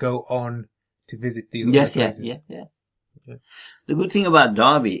you want to go on to visit these other places. Yeah. The good thing about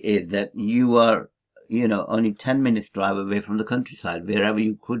Derby is that you are, only 10 minutes drive away from the countryside, wherever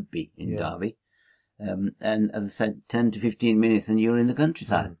you could be in Derby. And as I said, 10 to 15 minutes and you're in the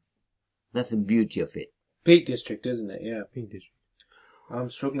countryside. That's the beauty of it. Peak District, isn't it? Yeah. Peak District. I'm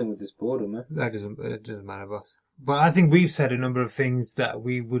struggling with this boredom, man. It doesn't matter, boss. But I think we've said a number of things that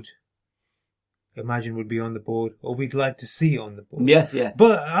we would imagine would be on the board, or we'd like to see on the board. Yes, yeah.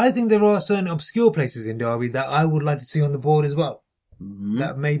 But I think there are certain obscure places in Derby that I would like to see on the board as well. Mm-hmm.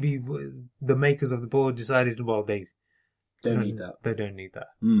 That maybe the makers of the board decided, well, they Don't need that. They don't need that.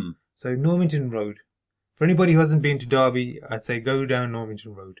 Mm. So Normanton Road. For anybody who hasn't been to Derby, I'd say go down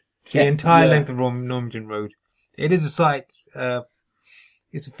Normanton Road. Yeah, The entire yeah. length of Normanton Road. It is a sight.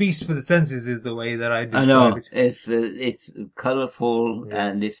 It's a feast for the senses, is the way that I I describe know. it. It's colourful Yeah.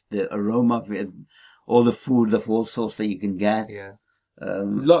 and it's the aroma of it, all the food of all sorts that you can get. Yeah.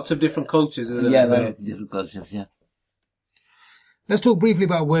 Lots of different cultures, isn't Yeah, it? very different cultures, yeah. Let's talk briefly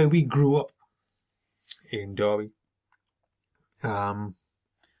about where we grew up in Derby.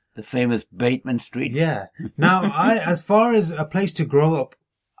 The famous Bateman Street. Yeah. Now, as far as a place to grow up,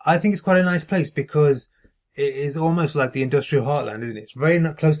 I think it's quite a nice place because it is almost like the industrial heartland, isn't it? It's very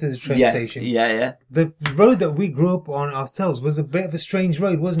close to the train yeah, station. yeah. The road that we grew up on ourselves was a bit of a strange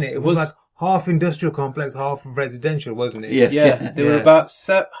road, wasn't it? It was like half industrial complex, half residential, wasn't it? Yes, Yeah, there were Yeah. about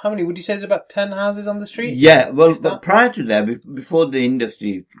how many would you say there's about 10 houses on the street? Yeah, well, Is but that- prior to that, before the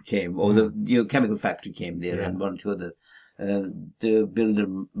industry came, or the chemical factory came there, Yeah. and one or two other, the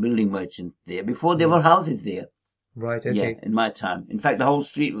building merchant there, before there were houses there. Right, Yeah, okay. in my time. In fact, the whole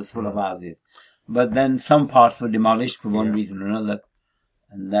street was full of houses. But then some parts were demolished for one reason or another.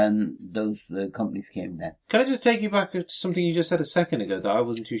 And then those companies came then. Can I just take you back to something you just said a second ago that I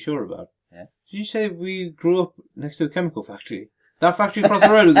wasn't too sure about? Yeah. Did you say we grew up next to a chemical factory? That factory across the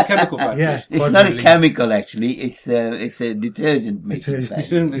road was a chemical factory. Yeah. It's quite not a really. chemical, actually. It's a detergent making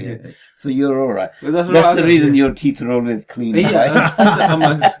Detergent. factory. Yeah. So you're all right. Well, that's That's what the I- reason your teeth are always clean. Yeah, on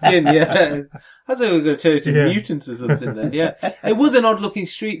my skin, yeah. I thought we were going to turn it into Yeah. mutants or something then, yeah. It was an odd looking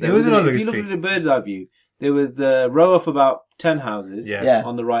street though. It was an wasn't odd-looking If you look street. at the bird's eye view, there was the row of about 10 houses Yeah. Yeah.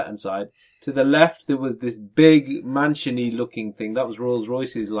 on the right hand side. To the left, there was this big mansion-y looking thing. That was Rolls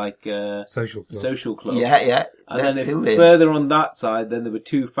Royce's Social club. social club. Yeah. And then if Still there. further on that side, then there were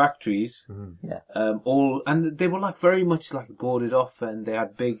two factories, Yeah. and they were like very much like boarded off, and they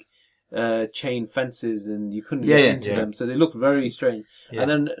had big chain fences, and you couldn't Yeah, get yeah. into Yeah. them, so they looked very strange. Yeah. And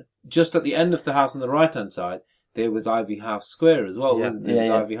then just at the end of the house on the right hand side, there was Ivy House Square as well, Yeah. wasn't there? There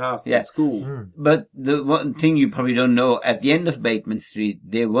Yeah, was yeah. Ivy House, Yeah. the school. Mm. But the one thing you probably don't know, at the end of Bateman Street,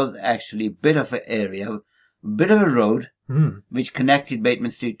 there was actually a bit of an area, a bit of a road, Mm. which connected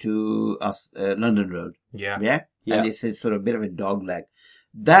Bateman Street to London Road. Yeah. Yeah? Yeah. And it's a sort of bit of a dog leg.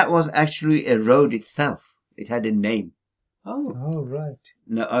 That was actually a road itself. It had a name. Oh, Oh, right.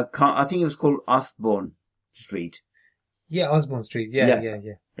 No, I think it was called Osborne Street. Yeah, Osborne Street. Yeah. Yeah.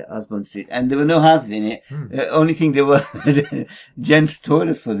 Yeah. Yeah, Osborne Street. And there were no houses in it. Hmm. Only thing there was, gents'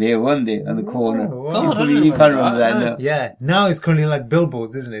 toilets were there, weren't they, on the corner. Oh, wow. God, I You don't can't remember remember that, that, no. Yeah. Now it's currently like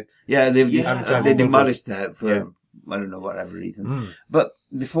billboards, isn't it? Yeah, they Yeah. demolished that for, Yeah. I don't know, whatever reason. Mm. But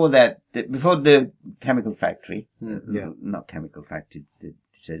before that, before the chemical factory, Yeah. not chemical factory,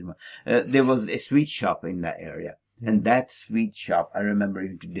 there was a sweet shop in that area. And that sweet shop, I remember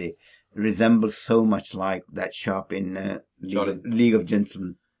even today, resembles so much like that shop in League of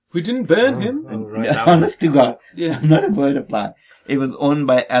Gentlemen. we didn't burn him. Oh, right. Yeah, honest to God. Yeah. Not a word of lie. It was owned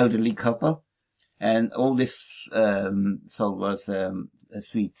by elderly couple. And all this sold was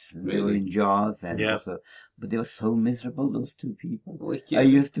sweets. They were Really? in jars. And Yeah. also, but they were so miserable, those two people. Wicked. I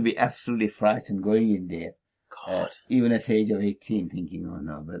used to be absolutely frightened going in there. God. Even at the age of 18, thinking, oh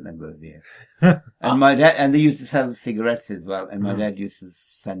no, but not go there. And my dad, and they used to sell cigarettes as well. And my dad used to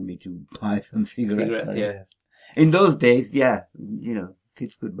send me to buy some cigarettes. Cigarettes, yeah. In those days, yeah, you know,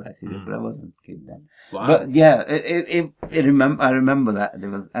 kids could buy cigarettes, but I wasn't a kid then. Wow. But yeah, I remember that there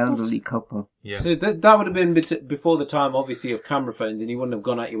was elderly couple. Yeah. So that would have been before the time, obviously, of camera phones, and you wouldn't have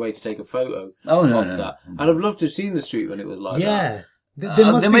gone out your way to take a photo Oh no, of no. that. I'd have loved to have seen the street when it was like that. Yeah. There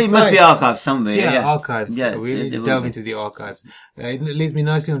There must be sites. archives somewhere. Yeah, archives. Yeah, We need there to will delve be. into the archives. It leads me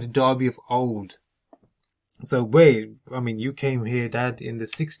nicely onto Derby of old. So you came here, Dad, in the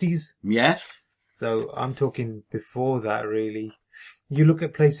 60s. Yes. So I'm talking before that, really. You look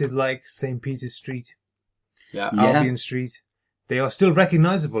at places like St. Peter's Street, Yeah. Yeah. Albion Street. They are still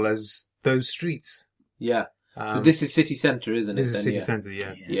recognizable as those streets. Yeah. So Um, this is city centre, isn't it? this is then? city Yeah. centre,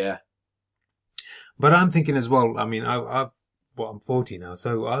 yeah. Yeah. But I'm thinking as well, I'm 40 now,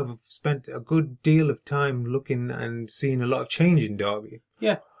 so I've spent a good deal of time looking and seeing a lot of change in Derby.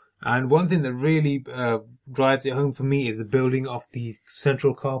 Yeah. And one thing that really drives it home for me is the building of the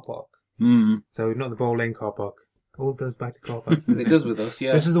central car park. Mm. So not the Bowl Lane car park, All goes back to car parks. It does with us,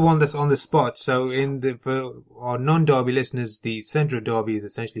 yeah. This is the one that's on the spot. So for our non-Derby listeners, the centre of Derby is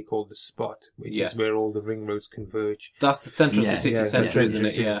essentially called the spot, which is where all the ring roads converge. That's the centre of the city centre, isn't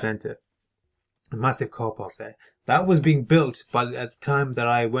it? City centre. A massive car park there. That was being built at the time that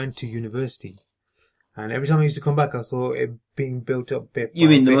I went to university. And every time I used to come back, I saw it being built up bit You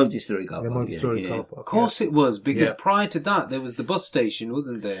by mean the bit. multi-story car The park? multi-story car park. Of course it was, because Yeah. prior to that, there was the bus station,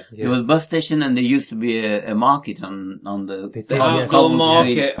 wasn't there? Yeah. There was a bus station and there used to be a market on the They The did, cobbled yes. outdoor street.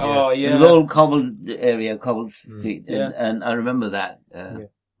 market, oh It yeah. was all cobbled area, cobbled street. Yeah. And I remember that. Yeah.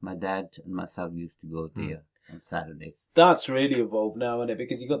 My dad and myself used to go there on Saturdays. That's really evolved now, isn't it?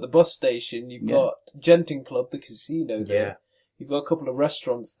 Because you've got the bus station, you've Yeah. got Genting Club, the casino there. Yeah. You've got a couple of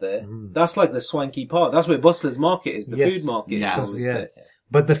restaurants there. Mm. That's like the swanky part. That's where Bustler's Market is, the Yes. food market. Yeah. is always Yeah. there.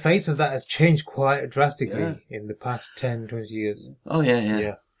 But the face of that has changed quite drastically Yeah. in the past 10, 20 years. Oh, yeah.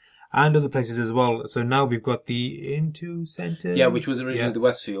 Yeah. And other places as well. So now we've got the Into Centre. Yeah, which was originally the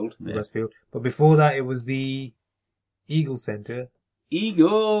Westfield. the Westfield. But before that, it was the Eagle Centre.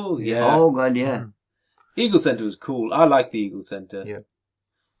 Eagle, yeah. Oh, God, yeah. Mm. Eagle Centre was cool. I like the Eagle Centre. Yeah.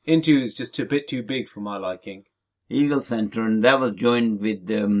 Into is just a bit too big for my liking. Eagle Centre, and that was joined with,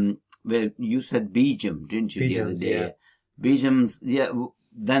 well, you said Beecham, didn't you, the other Beecham's, day? yeah. Beecham's,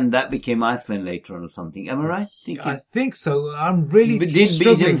 then that became Iceland later on or something. Am I right? I think so. I'm really Did Beecham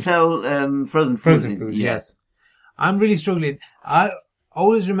struggling. sell frozen food? Frozen foods, yes. I'm really struggling. I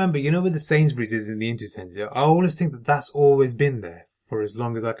always remember, where the Sainsbury's is in the Into Centre, I always think that that's always been there for as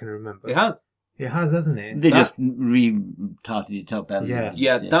long as I can remember. It has. It has, hasn't it? They That- just re-tarted it up. haven't Yeah. they?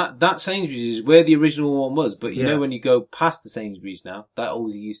 Yeah, that Sainsbury's is where the original one was, but you Yeah. know when you go past the Sainsbury's now, that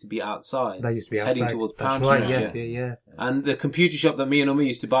always used to be outside. That used to be heading outside. towards That's Pound right, Street, yes, yeah. And the computer shop that me and Ummi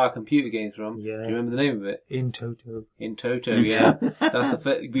used to buy our computer games from, Yeah. do you remember the name of it? In Toto. In Toto, yeah. That's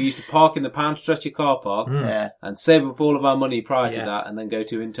we used to park in the Pound Stretcher car park Mm. Yeah. and save up all of our money prior to Yeah. that and then go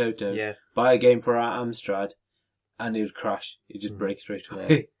to In Toto, Yeah. buy a game for our Amstrad, and it would crash. It Mm. just break straight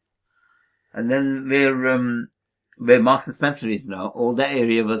away. And then where Marks and Spencer is now, all that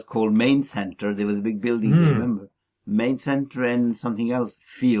area was called Main Centre. There was a big building there, remember? Main Centre and something else,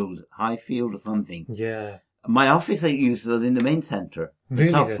 High Field or something. Yeah. My office I used was in the Main Centre. The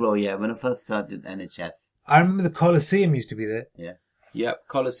Really? top floor, yeah, when I first started NHS. I remember the Colosseum used to be there. Yep,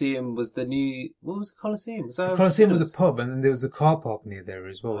 Colosseum was the new... What was the Colosseum? Was that The Colosseum was a pub, and then there was a car park near there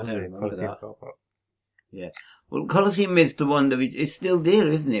as well. I wasn't don't there? remember Colosseum that. car park. Well, Colosseum is the one that it's still there,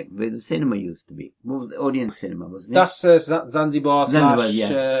 isn't it? Where the cinema used to be. What was the audience cinema, wasn't it? That's Zanzibar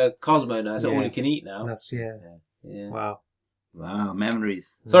Zanzibar, / Cosmo now. It's all Yeah. you can eat now. That's, Yeah. wow. Wow,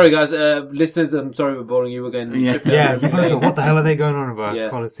 memories. Sorry, guys, listeners. I'm sorry for boring you again. Yeah. Trip down Yeah, memory you probably go, lane. what the hell are they going on about? Yeah.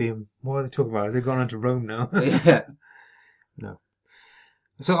 Colosseum. What are they talking about? They've gone on to Rome now. Yeah. No.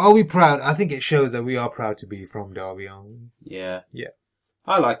 So are we proud? I think it shows that we are proud to be from Derby, aren't we? Yeah. Yeah.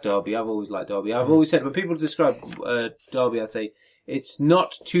 I like Derby. I've always liked Derby. I've always said when people describe Derby, I say it's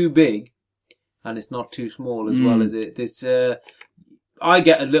not too big and it's not too small as well as it. It's. I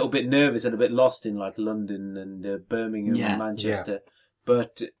get a little bit nervous and a bit lost in like London and Birmingham Yeah. and Manchester,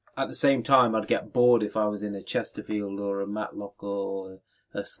 but at the same time, I'd get bored if I was in a Chesterfield or a Matlock or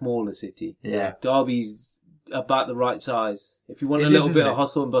a smaller city. Yeah. Derby's about the right size. If you want It a is, little bit isn't of it?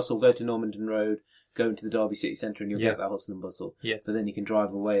 hustle and bustle, go to Normanton Road, go into the Derby City Centre, and you'll Yeah. get that hustle and bustle. Yes. So then you can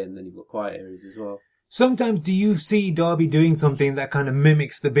drive away, and then you've got quiet areas as well. Sometimes do you see Derby doing something that kind of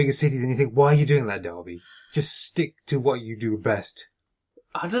mimics the bigger cities and you think, why are you doing that, Derby? Just stick to what you do best.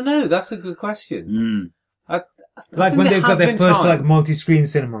 I don't know. That's a good question. I Like think when there they've got has their been first time. like multi-screen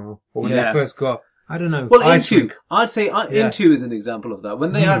cinema, or when Yeah. they first got, I don't know, Well, Ice Into, Rink. I'd say Yeah. Into is an example of that.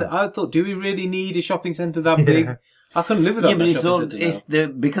 When they had, I thought, do we really need a shopping centre that big? Yeah. I couldn't live without Yeah, but that it's shopping all, centre it's now.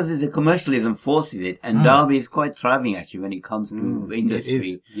 because the commercialism forces it, and Derby is quite thriving actually when it comes to It industry.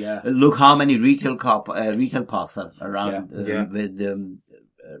 is. Yeah. Look how many retail parks are around Yeah. where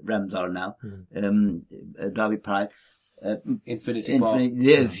Rams are now. Derby Pride. Infinity Park.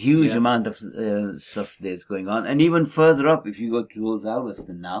 There's huge Yeah. amount of stuff that's going on, and even further up, if you go towards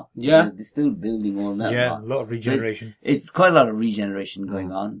Alveston now, Yeah. they're still building all that. Yeah, part. a lot of regeneration. It's quite a lot of regeneration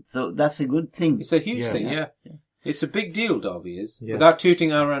going on, so that's a good thing. It's a huge Yeah. thing, yeah. It's a big deal, Derby is. Yeah. Without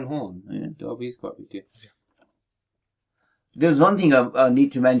tooting our own horn, Yeah. Derby is quite a big deal. There's one thing I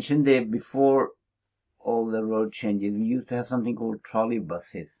need to mention there before all the road changes. We used to have something called trolley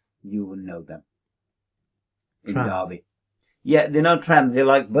buses. You will know them. In Trams. Derby. Yeah, they're not trams, they're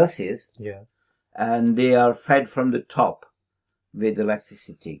like buses, Yeah, and they are fed from the top with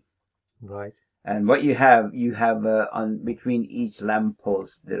electricity. right. And what you have on between each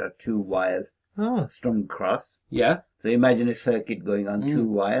lamppost, there are 2 wires Oh, strung across. Yeah. So imagine a circuit going on 2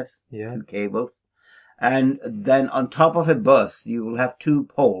 wires, yeah. 2 cables. And then on top of a bus, you will have 2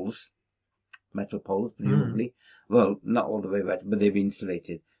 poles, metal poles, presumably. Well, not all the way back, but they've been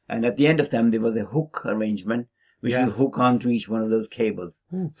insulated. And at the end of them, there was a hook arrangement, which will hook onto each one of those cables.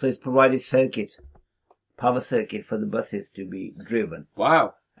 So it's provided power circuit for the buses to be driven.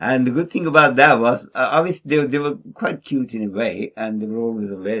 Wow. And the good thing about that was, obviously, they were quite cute in a way, and they were always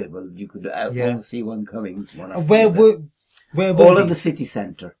available. You could always see one coming. Where were all of the city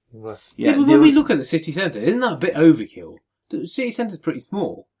centre. Yeah, but when we look at the city centre, isn't that a bit overkill? The city centre's pretty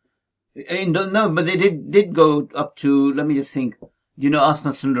small. No, but they did go up to, let me just think,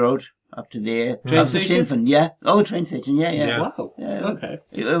 Osmondson Road, up to there. Train station? Train station, yeah. Wow. Yeah. Okay.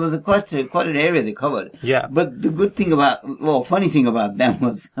 It was quite an area they covered. Yeah. But the funny thing about them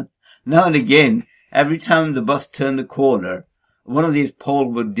was, now and again, every time the bus turned the corner, one of these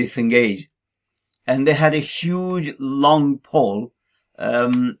poles would disengage. And they had a huge, long pole,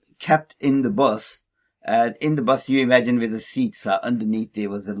 kept in the bus. And in the bus, you imagine where the seats are, underneath there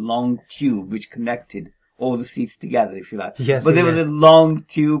was a long tube which connected all the seats together, if you like. Yes, but there was a long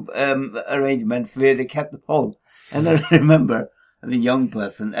tube arrangement where they kept the pole. And I remember, as a young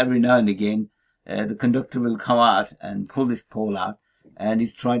person, every now and again, the conductor will come out and pull this pole out, and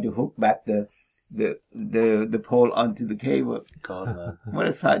he's trying to hook back the pole onto the cable. God, man. What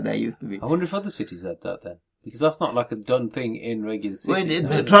a sight that used to be. I wonder if other cities had that then. Because that's not like a done thing in regular cities.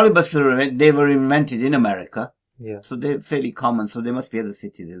 Well, the trolleybus they were invented in America. Yeah. So they're fairly common, so there must be other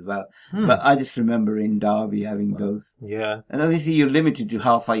cities as well. But I just remember in Derby having those. Yeah. And obviously you're limited to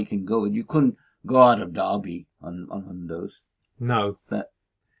how far you can go. You couldn't go out of Derby on those. No. But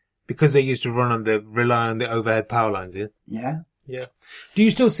because they used to rely on the overhead power lines, yeah? Yeah. Yeah. Do you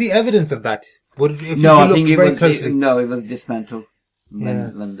still see evidence of that? I think it was dismantled Yeah.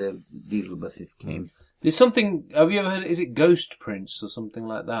 when the diesel buses came. There's something, have you ever heard, is it ghost prints or something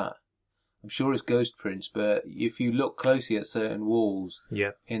like that? I'm sure it's ghost prints, but if you look closely at certain walls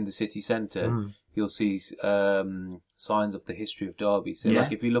in the city centre, you'll see signs of the history of Derby. So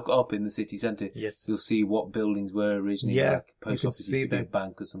like if you look up in the city centre, you'll see what buildings were originally, like post office used to be a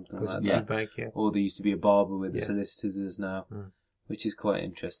bank or something like that. Bank, Or there used to be a barber where the solicitors is now. Which is quite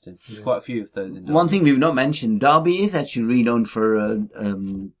interesting. There's quite a few of those in Derby. One thing we've not mentioned, Derby is actually renowned for a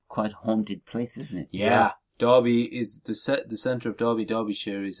quite haunted place, isn't it? Yeah. Derby is the centre of Derby.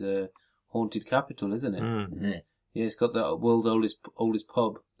 Derbyshire is a haunted capital, isn't it? Yeah. Yeah, it's got the world's oldest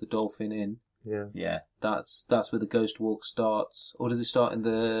pub, the Dolphin Inn. Yeah. That's where the Ghost Walk starts. Or does it start in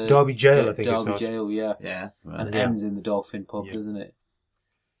the Derby Jail, I think it Derby starts. Jail, yeah. Yeah. Right. And ends in the Dolphin pub, doesn't it?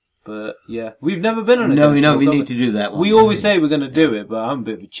 But yeah, we've never been on a No, Ghost Walk, we have need to do that one. We always say we're going to do it, but I'm a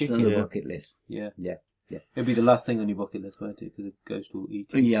bit of a It's on chicken. the bucket list. Yeah. Yeah. It'll be the last thing on your bucket list, won't it? Because the Ghost will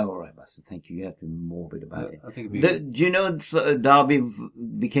eat you. Yeah, all right, Buster. Thank you. You have to be morbid about it. I think it'd be Do you know Derby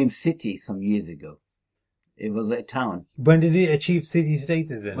became city some years ago? It was a town. When did it achieve city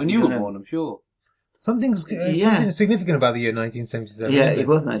status then? when you were born, I'm sure. Something significant about the year 1977. Yeah, isn't it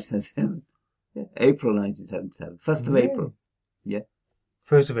was 1977. Yeah. April 1977. 1st of April. Yeah.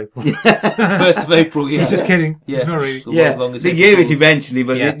 1st of April. 1st of April, yeah. Just kidding. Yeah. It's not really. The Yeah, world's longest they April gave it Fools. eventually,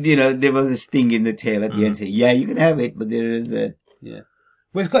 but Yeah. there was a sting in the tail at the end. Saying, yeah, you can have it, but there is a... Yeah.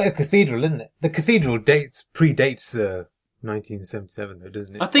 Well, it's got a cathedral, isn't it? The cathedral predates 1977, though,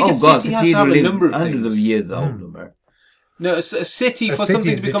 doesn't it? I think a city has to have a number of hundreds things. of years old, Umar. No, a city, A for city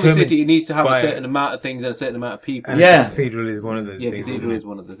something is to become a determined city, it needs to have a by- certain amount of things and a certain amount of people. And Yeah. a cathedral is one of those Yeah, things. cathedral isn't is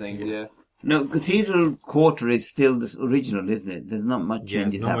one of the things, yeah. No, Cathedral Quarter is still the original, isn't it? There's not much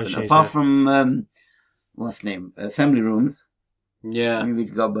changes not much happened. change Apart there. from, what's the name? Assembly rooms, Yeah.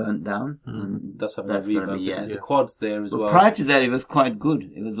 which got burnt down. And That's having that's a gonna revamp. be, isn't it? yeah. The quad's there as but well. prior to that, it was quite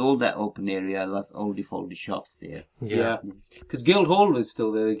good. It was all that open area, lots of oldie-foldy shops there. Yeah. Because Guildhall is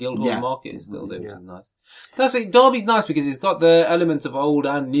still there. The Guildhall Yeah. Market is still there, which Yeah. is nice. That's it. Derby's nice because it's got the elements of old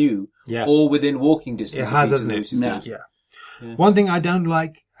and new, Yeah. all within walking distance. It of has, each hasn't other, it? which is Yeah. good. Yeah. One thing I don't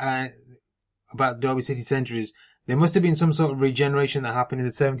like about Derby City Centre is there must have been some sort of regeneration that happened in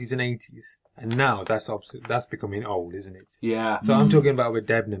the 70s and 80s. And now that's becoming old, isn't it? Yeah. So I'm talking about where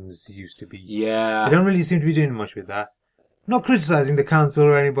Debenhams used to be. Yeah. They don't really seem to be doing much with that. Not criticising the council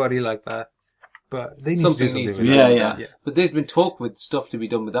or anybody like that, but they need Something to do needs to something be with done that. with that. But there's been talk with stuff to be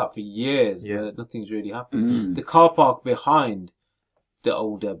done with that for years, Yeah. but nothing's really happened. The car park behind the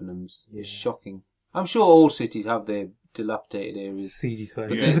old Debenhams is shocking. I'm sure all cities have their dilapidated areas. Seedy side.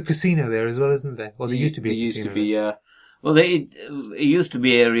 But There's they- a casino there as well, isn't there? Well, there used to be There a used casino. to be, yeah. Well, it used to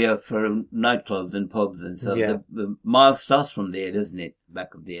be area for nightclubs and pubs, and so Yeah. the mile starts from there, doesn't it?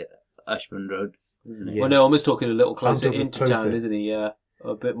 Back of the Ashburn Road. Isn't it? Yeah. Well, no, Almost talking a little closer talking into closer. town, isn't he? Yeah.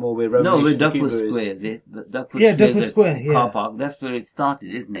 A bit more where No, Revolution with Duckworth Cuba is. Square. The Duckworth Yeah, Square, Duckworth the Square, yeah. car park. That's where it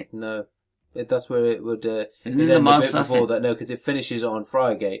started, isn't it? No. That's where it would it Isn't it end the a bit Master before thing? that. No, because it finishes on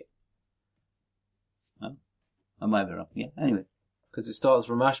Friargate. I might be wrong. Yeah. Anyway, Because it starts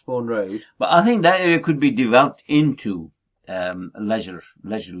from Ashbourne Road. but I think that area could be developed into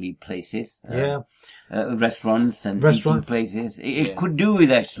leisurely places. Restaurants and Restaurants. eating places. It Yeah. could do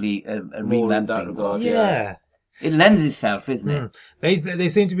with actually a More in that revamping. regard. Yeah. It lends itself, isn't it? They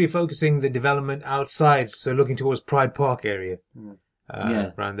seem to be focusing the development outside, so looking towards Pride Park area.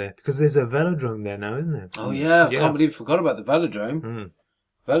 Yeah. Around there. Because there's a velodrome there now, isn't there? Oh yeah, I Yeah. can't believe I forgot about the velodrome. Mm.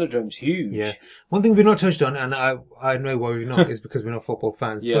 Velodrome's huge. Yeah. One thing we've not touched on, and I know why we've not, is because we're not football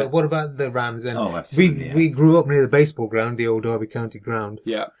fans. Yeah. But what about the Rams? And Oh, absolutely, yeah. we grew up near the baseball ground, the old Derby County ground,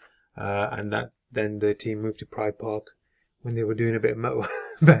 Yeah. and then the team moved to Pride Park when they were doing a bit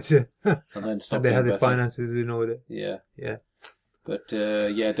better, And then and stopped they had being their better. finances in order. Yeah. Yeah. But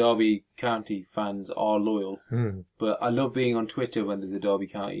yeah, Derby County fans are loyal. Mm. But I love being on Twitter when there's a Derby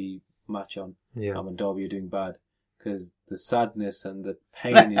County match on. Yeah. And when Derby are doing bad. Because the sadness and the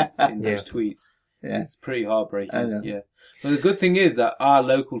pain in those Yeah. tweets. Yeah. It's pretty heartbreaking. I know. Yeah. But the good thing is that our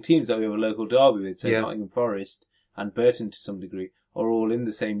local teams that we have a local derby with, say Yeah. Nottingham Forest and Burton to some degree, are all in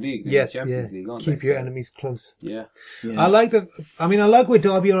the same league. in Yes, the Champions yeah. League, aren't Keep they? your So, enemies close. Yeah. Yeah. I like where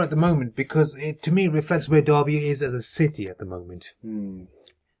Derby are at the moment because it, to me, reflects where Derby is as a city at the moment. Hmm.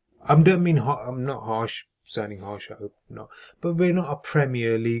 I'm not harsh, sounding harsh, I hope not. But we're not a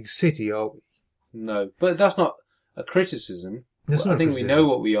Premier League city, are we? No. But that's not a criticism. That's But not I a think criticism. we know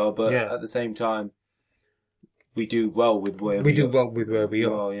what we are, but Yeah. at the same time, we do well with where We we do are. well with where we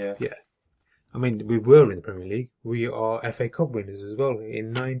are. Oh, yeah. Yeah. I mean, we were in the Premier League. We are FA Cup winners as well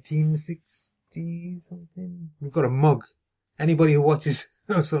in 1960 something. We've got a mug. Anybody who watches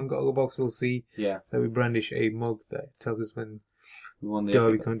us on Gogglebox will see Yeah. that we brandish a mug that tells us when We won the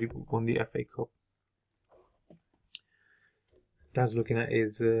Derby FA Cup. County won the FA Cup. Dad's looking at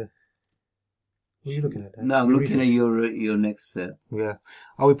his. What are you looking at, Dad? No, I'm Your looking at research? your next. Yeah.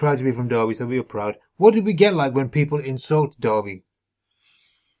 Are we proud to be from Derby? So we are proud. What did we get like when people insult Derby?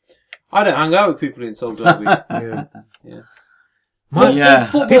 I don't hang out with people who insult Derby. Yeah. Yeah. Yeah.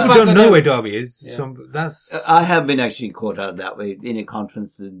 Football People fans, don't I know where Derby is. Yeah. That's. I have been actually caught out that way in a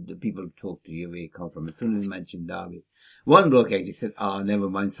conference. The people talk to you where you come from. As soon as you mention Derby, one bloke actually said, "Oh, never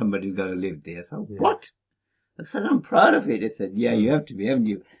mind. Somebody's got to live there." So what? I said, "I'm proud of it." They said, "Yeah, you have to be, haven't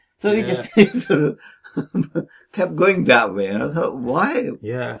you?" So he just sort of kept going that way. And I thought, why?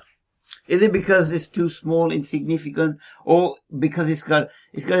 Yeah. Is it because it's too small, insignificant, or because it's got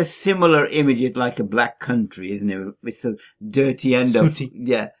a similar image? It's like a black country, isn't it? It's a dirty end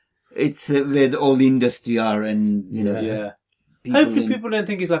Sooty. of It's where all the industry are, and you know. Yeah. people Hopefully in- people don't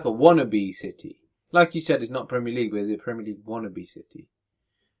think it's like a wannabe city. Like you said, it's not Premier League, but it's a Premier League wannabe city.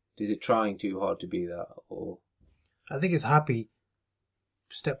 Is it trying too hard to be that? Or I think it's happy,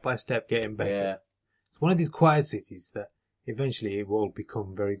 step by step, getting better. yeah. It's one of these quiet cities that eventually it will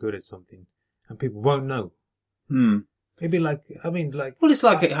become very good at something, and people won't know. Maybe like Well, it's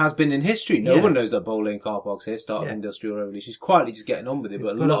like it has been in history. No Yeah. one knows that Bow Lane car park's here, start of Yeah. Industrial Revolution. She's quietly just getting on with it, It's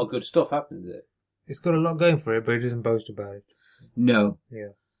but a got lot a- of good stuff happens there. it's got a lot going for it, but it doesn't boast about it. No. Yeah.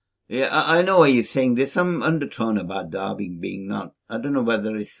 Yeah, I know what you're saying. There's some undertone about Derby being not. I don't know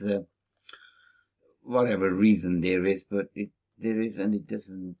whether it's whatever reason there is, but there is, and it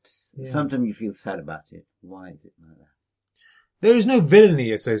doesn't. Yeah. Sometimes you feel sad about it. Why is it like that? There is no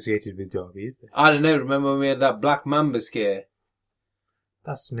villainy associated with Derby, is there? I don't know. Remember when we had that Black Mamba scare?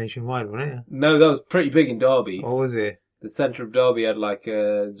 That's nationwide, wasn't it? No, that was pretty big in Derby. Or was it? The centre of Derby had like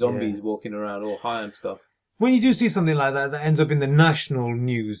zombies walking around all high and stuff. When you do see something like that ends up in the national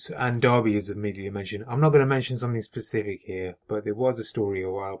news and Derby is immediately mentioned, I'm not going to mention something specific here, but there was a story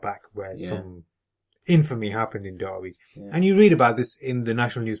a while back where some infamy happened in Derby. Yeah. And you read about this in the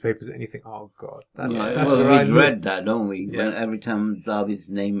national newspapers and you think, oh God, that's Well, where I we live. read that, don't we? Yeah. When every time Derby's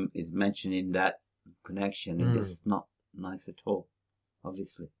name is mentioned in that connection, it's just not nice at all,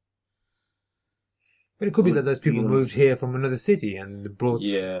 obviously. But it could be that those people Yeah. moved here from another city and brought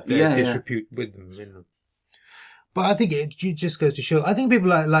Yeah. their Yeah. disrepute with them. You know. But I think it just goes to show, I think people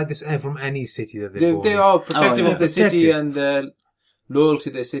like this from any city that they're born They in. are protective yeah. of their city Protective. and loyal to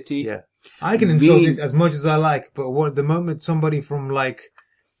their city. Yeah. I can insult We- it as much as I like, but the moment somebody from like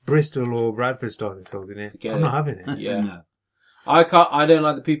Bristol or Bradford starts insulting it, Forget I'm it. not having it. Yeah. No. I don't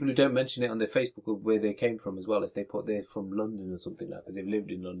like the people who don't mention it on their Facebook of where they came from as well. If they put they're from London or something like that, because they've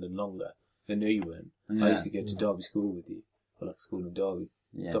lived in London longer. They know you weren't. I Yeah. used to go to Derby school with you. I like school in Derby.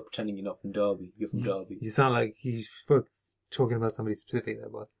 Yeah. Stop pretending you're not from Derby. You're from Derby. You sound like he's talking about somebody specific there,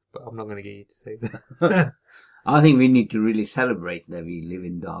 but I'm not going to get you to say that. I think we need to really celebrate that we live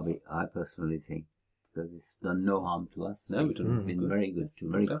in Derby, I personally think. because it's done no harm to us. No, we don't. It's been very good,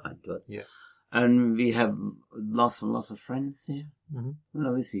 very kind to us. Yeah. And we have lots and lots of friends here. Mm-hmm. Well,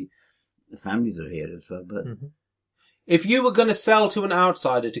 obviously, the families are here as well, but If you were going to sell to an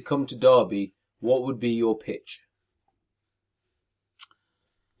outsider to come to Derby, what would be your pitch?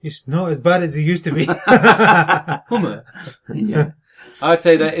 It's not as bad as it used to be. Hummer. yeah. I'd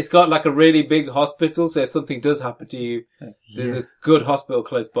say that it's got like a really big hospital, so if something does happen to you, there's a good hospital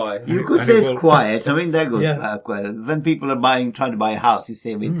close by. You could And say it it's will- quiet. I mean, that goes Yeah. quiet. When people are trying to buy a house, you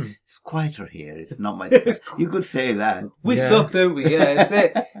say, it's quieter here. It's not much. You could say that. We Yeah. suck, don't we?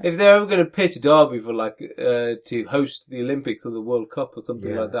 Yeah. If they're ever going to pitch Derby for like to host the Olympics or the World Cup or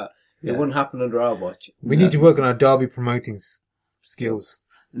something Yeah. like that, Yeah. it wouldn't happen under our watch. We need to work on our Derby promoting skills.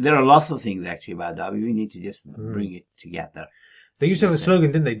 There are lots of things actually about Derby. We need to just bring it together. They used to have a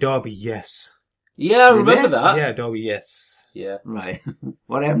slogan, didn't they? Derby, yes. Yeah, I Did remember they? that. Yeah, Derby, yes. Yeah. Right.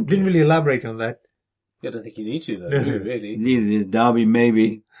 What happened? Didn't really elaborate on that. I don't think you need to, though, do you, really. This is Derby,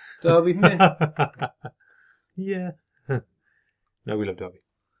 maybe. Derby, meh. Yeah. No, we love Derby.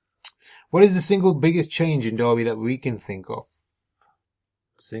 What is the single biggest change in Derby that we can think of?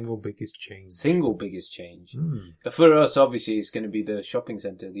 Single biggest change. Single biggest change. Hmm. For us, obviously, it's going to be the shopping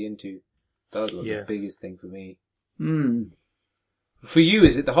centre, the Into. That was Yeah. the biggest thing for me. Hmm. For you,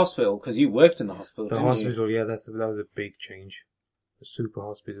 is it the hospital? Because you worked in the hospital, The didn't hospital, yeah, that was a big change. The super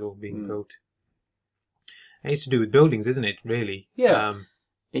hospital being built. It's to do with buildings, isn't it, really? Yeah.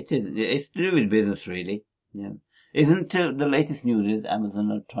 It is. It's to do with business, really. Yeah. Isn't the latest news is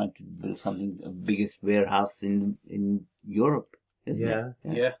Amazon are trying to build something, the biggest warehouse in Europe, isn't Yeah.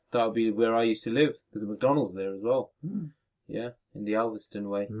 it? Yeah, that would be where I used to live. There's a McDonald's there as well. Hmm. Yeah, in the Alveston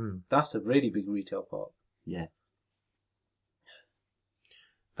way. Hmm. That's a really big retail park. Yeah.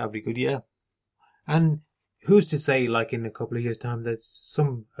 That'd be good, yeah. And who's to say, like, in a couple of years' time, that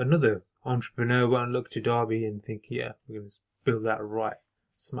another entrepreneur won't look to Derby and think, yeah, we're going to build that right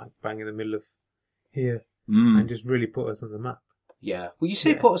smack bang in the middle of here and just really put us on the map. Yeah. Well, you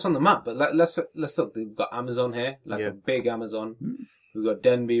say Yeah. put us on the map, but let's look. We've got Amazon here, like Yeah. a big Amazon. We've got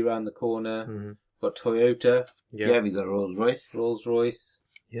Denby around the corner. Mm-hmm. We've got Toyota, Yeah, we got Rolls Royce. Rolls Royce.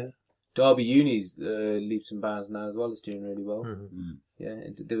 Yeah. Derby Uni's leaps and bounds now as well. It's doing really well. Mm-hmm. Yeah.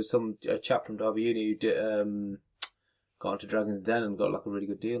 There was a chap from Derby Uni who did, got onto Dragon's Den and got like a really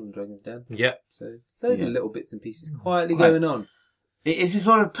good deal on Dragon's Den. Yeah. So those Yeah. are little bits and pieces quietly Quite. going on. It's a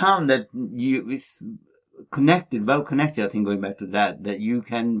sort of town that it's connected, well connected, I think, going back to that you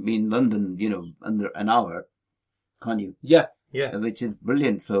can be in London, under an hour, can't you? Yeah. Yeah. Which is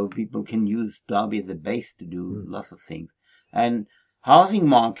brilliant. So people can use Derby as a base to do lots of things. And housing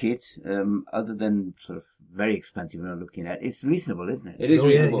market, other than sort of very expensive we're looking at, it's reasonable, isn't it? It is Oh,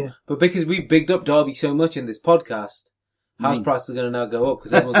 yeah, reasonable. yeah. But because we've bigged up Derby so much in this podcast, house Mm. prices are going to now go up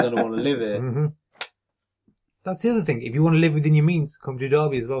because everyone's going to want to live here. Mm-hmm. That's the other thing. If you want to live within your means, come to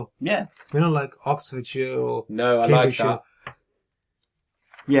Derby as well. Yeah. We're not like Oxfordshire or No, I like Cambridgeshire. that.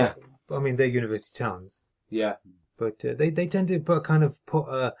 Yeah. I mean, they're university towns. Yeah. But they tend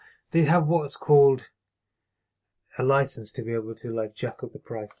to they have what's called a license to be able to like jack up the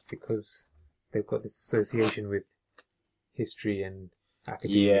price because they've got this association with history and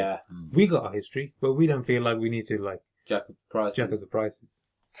academia. Yeah. We got our history, but we don't feel like we need to like Jack of prices. jack up the prices.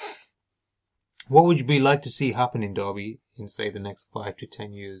 What would you be like to see happen in Derby in, say, the next 5 to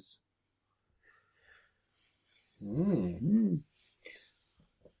 10 years?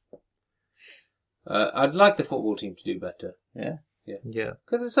 I'd like the football team to do better. Yeah. Yeah.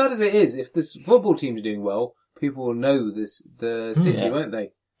 Because as sad as it is, if this football team's doing well, people will know the city, Yeah. won't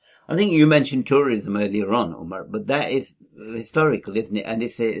they? I think you mentioned tourism earlier on, Omar, but that is historical, isn't it? And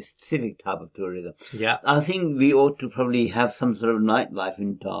it's a specific type of tourism. Yeah. I think we ought to probably have some sort of nightlife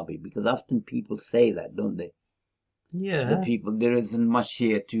in Derby, because often people say that, don't they? Yeah. The people, there isn't much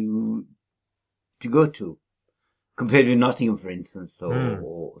here to go to, compared to Nottingham, for instance,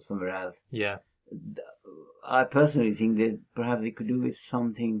 or somewhere else. Yeah. I personally think that perhaps they could do with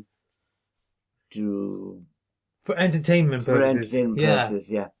something For entertainment for purposes. entertainment purposes,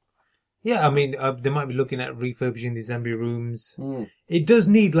 yeah. Yeah, I mean, they might be looking at refurbishing the assembly rooms. Mm. It does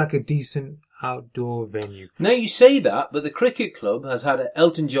need like a decent outdoor venue. Now you say that, but the cricket club has had an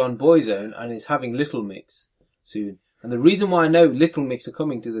Elton John Boy Zone and is having Little Mix soon. And the reason why I know Little Mix are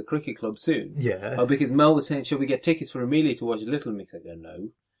coming to the cricket club soon Yeah. because Mel was saying, shall we get tickets for Amelia to watch Little Mix? I go, no.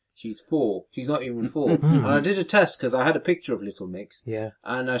 She's 4. She's not even 4. And I did a test because I had a picture of Little Mix. Yeah.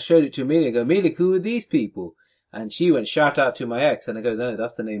 And I showed it to Amelia and go, Amelia, who are these people? And she went, shout out to my ex. And I go, no,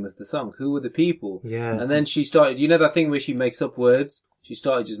 that's the name of the song. Who are the people? Yeah. And then she started, you know that thing where she makes up words? she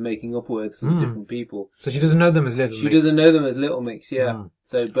started just making up words for the different people. So she doesn't know them as Little She Mix. doesn't know them as Little Mix, yeah. Mm.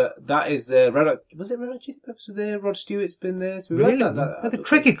 So, but that is Red Hot. Was it Red Hot Chili Peppers were there? Rod Stewart's been there. So we Really? read that At the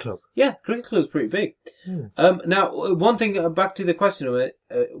cricket club. Yeah, cricket club's pretty big. Now, one thing back to the question of it,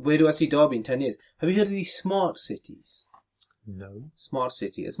 where do I see Derby in 10 years? Have you heard of these smart cities? No. Smart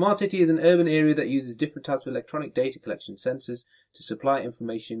city. A smart city is an urban area that uses different types of electronic data collection sensors to supply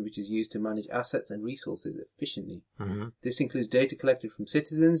information which is used to manage assets and resources efficiently. Mm-hmm. This includes data collected from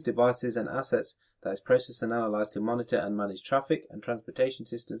citizens, devices and assets that is processed and analysed to monitor and manage traffic and transportation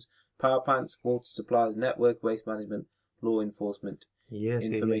systems, power plants, water supplies, network, waste management, law enforcement, Yes.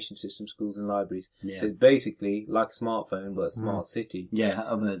 information systems, schools and libraries. Yeah. So it's basically like a smartphone but a smart city. Yeah,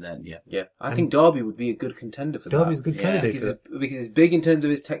 I've heard that, yeah. Yeah, I think Derby would be a good contender for Derby's a that. good candidate for that. Because it's big in terms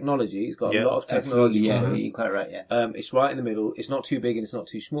of its technology. It's got Yeah, a lot of Absolutely, technology. yeah. behind it. You're quite right, yeah. It's right in the middle. It's not too big and it's not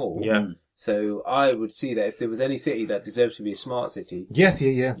too small. Yeah. So I would see that if there was any city that deserves to be a smart city, Yes,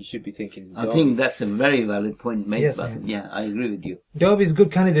 yeah. you should be thinking I Derby. think that's a very valid point made, Yes, Bassett. Yeah, I agree with you. Derby's a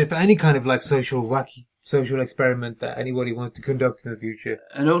good candidate for any kind of like wacky social experiment that anybody wants to conduct in the future.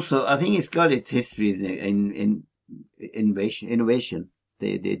 And also, I think it's got its history in innovation.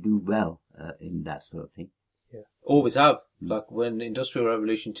 They do well in that sort of thing. Always have. Like when the Industrial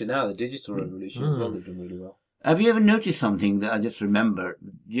Revolution to now, the Digital Revolution as well, they've done really well. Have you ever noticed something that I just remember?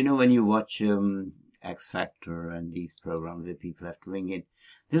 You know, when you watch X Factor and these programs that people have to ring in,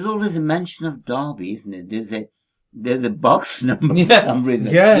 there's always a mention of Derby, isn't it? There's a box number for some reason.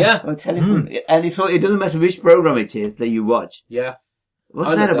 Yeah. Or telephone. And it doesn't matter which program it is that you watch. Yeah.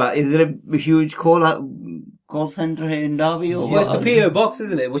 What's that about? Is there a huge call center here in Derby? Or Well, it's the what? PO box,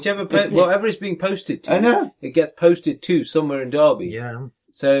 isn't it? Whatever it's being posted to, I know. it gets posted to somewhere in Derby. Yeah.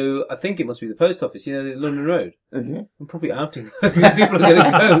 So I think it must be the post office, the London Road. Okay. I'm probably outing. People are going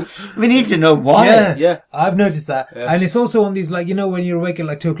to go. We need to know why. Yeah. Yeah. I've noticed that. Yeah. And it's also on these, like, you know, when you're awake at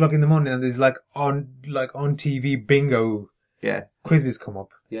like 2:00 in the morning and there's on TV bingo Yeah. quizzes come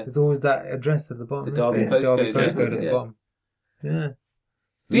up. Yeah. There's always that address at the bottom. The Derby isn't there? postcode, Derby postcode yeah. at the Yeah. bottom. Yeah.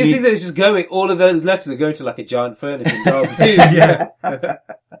 Do you think that it's just going, all of those letters are going to like a giant furnace in Derby? Yeah.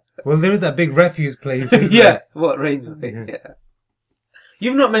 Well, there is that big refuse place. isn't Yeah. there? What Rainsway? Yeah.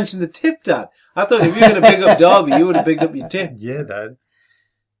 You've not mentioned the tip, Dad. I thought if you were going to big up Derby, you would have bigged up your tip. Yeah, Dad.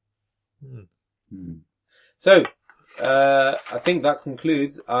 So, I think that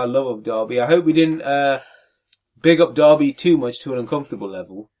concludes our love of Derby. I hope we didn't big up Derby too much to an uncomfortable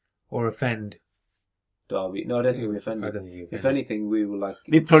level. Or offend. Derby. No, I don't think we I offended. don't think you If anything, we were like...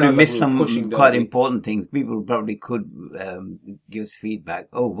 We probably sound like missed we were some pushing quite Derby. important things. People probably could give us feedback.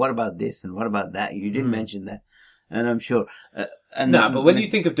 Oh, what about this and what about that? You didn't mention that. And I'm sure... No, but when you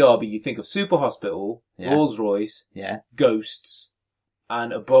think of Derby, you think of Super Hospital, Yeah. Rolls Royce, Yeah. Ghosts,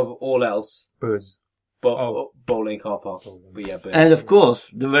 and above all else, Birds. bowling car park. But yeah, but And of course,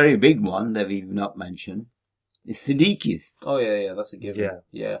 the very big one that we've not mentioned is Siddiqui's. oh yeah, that's a given.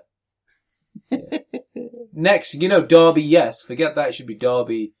 Yeah. Yeah. Next, Derby, yes. Forget that. It should be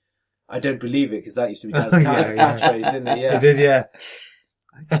Derby. I don't believe it, because that used to be Dad's Yeah, yeah. catchphrase, didn't it? Yeah. It did, yeah.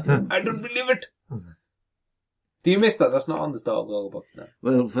 I don't believe it. Do you miss that? That's not on the start Goggle box now.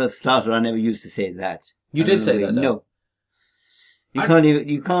 Well, for a starter, I never used to say that. You I did don't say know that, why. though. No.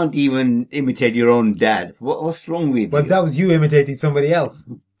 You can't even imitate your own dad. What's wrong with But you? that was you imitating somebody else.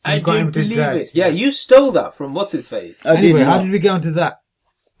 So I you can't don't imitate believe Dad. it. Yeah, you stole that from what's his face. I did Anyway, how not. did we get onto that?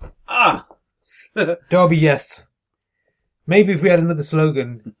 Ah! Derby, yes. Maybe if we had another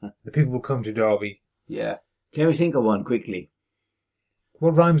slogan, the people will come to Derby. Yeah. Can we think of one quickly?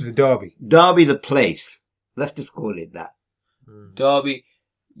 What rhymes with Derby? Derby the place. Let's just call it that. Derby,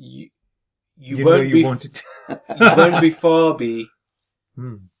 you know won't you be wanted. you won't be far be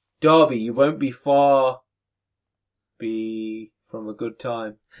Hmm. Derby, you won't be far be from a good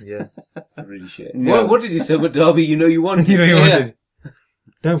time. Yeah. Really shit. No. What did you say about Derby? You know you wanted. You know you Yeah. wanted.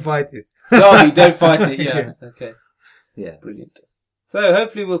 Don't fight it. Derby, don't fight it. Yeah. Okay. Yeah. Brilliant. So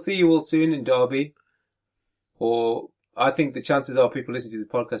hopefully we'll see you all soon in Derby. Or I think the chances are people listening to this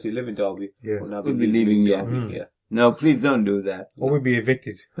podcast who live in Derby Yeah. will now Will be leaving, yeah. Derby. Yeah. No, please don't do that. Or we'd be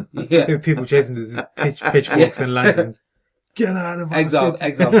evicted. Yeah. If people chasing us with pitchforks and lanterns. Get out of our Exile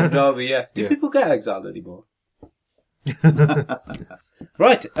city. from Derby, yeah. Do Yeah. people get exiled anymore?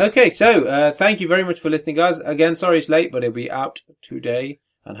 Right, okay, so thank you very much for listening, guys. Again, sorry it's late, but it'll be out today,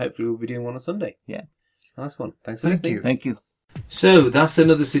 and hopefully we'll be doing one on Sunday. Yeah. Nice one. Thanks for Thank listening. you. Thank you. So that's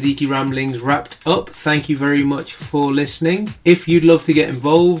another Siddiqui Ramblings wrapped up. Thank you very much for listening. If you'd love to get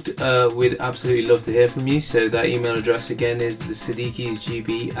involved, we'd absolutely love to hear from you. So that email address again is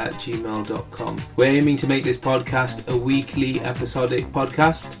thesiddiquisgb@gmail.com. We're aiming to make this podcast a weekly episodic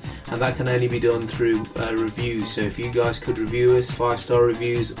podcast, and that can only be done through reviews. So if you guys could review us, 5-star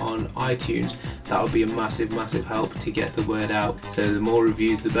reviews on iTunes, that would be a massive, massive help to get the word out. So the more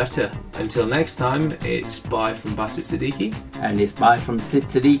reviews, the better. Until next time, it's bye from Basit Siddiqui. And it's bye from Sid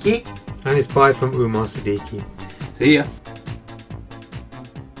Siddiqui. And it's bye from Umar Siddiqui. See ya.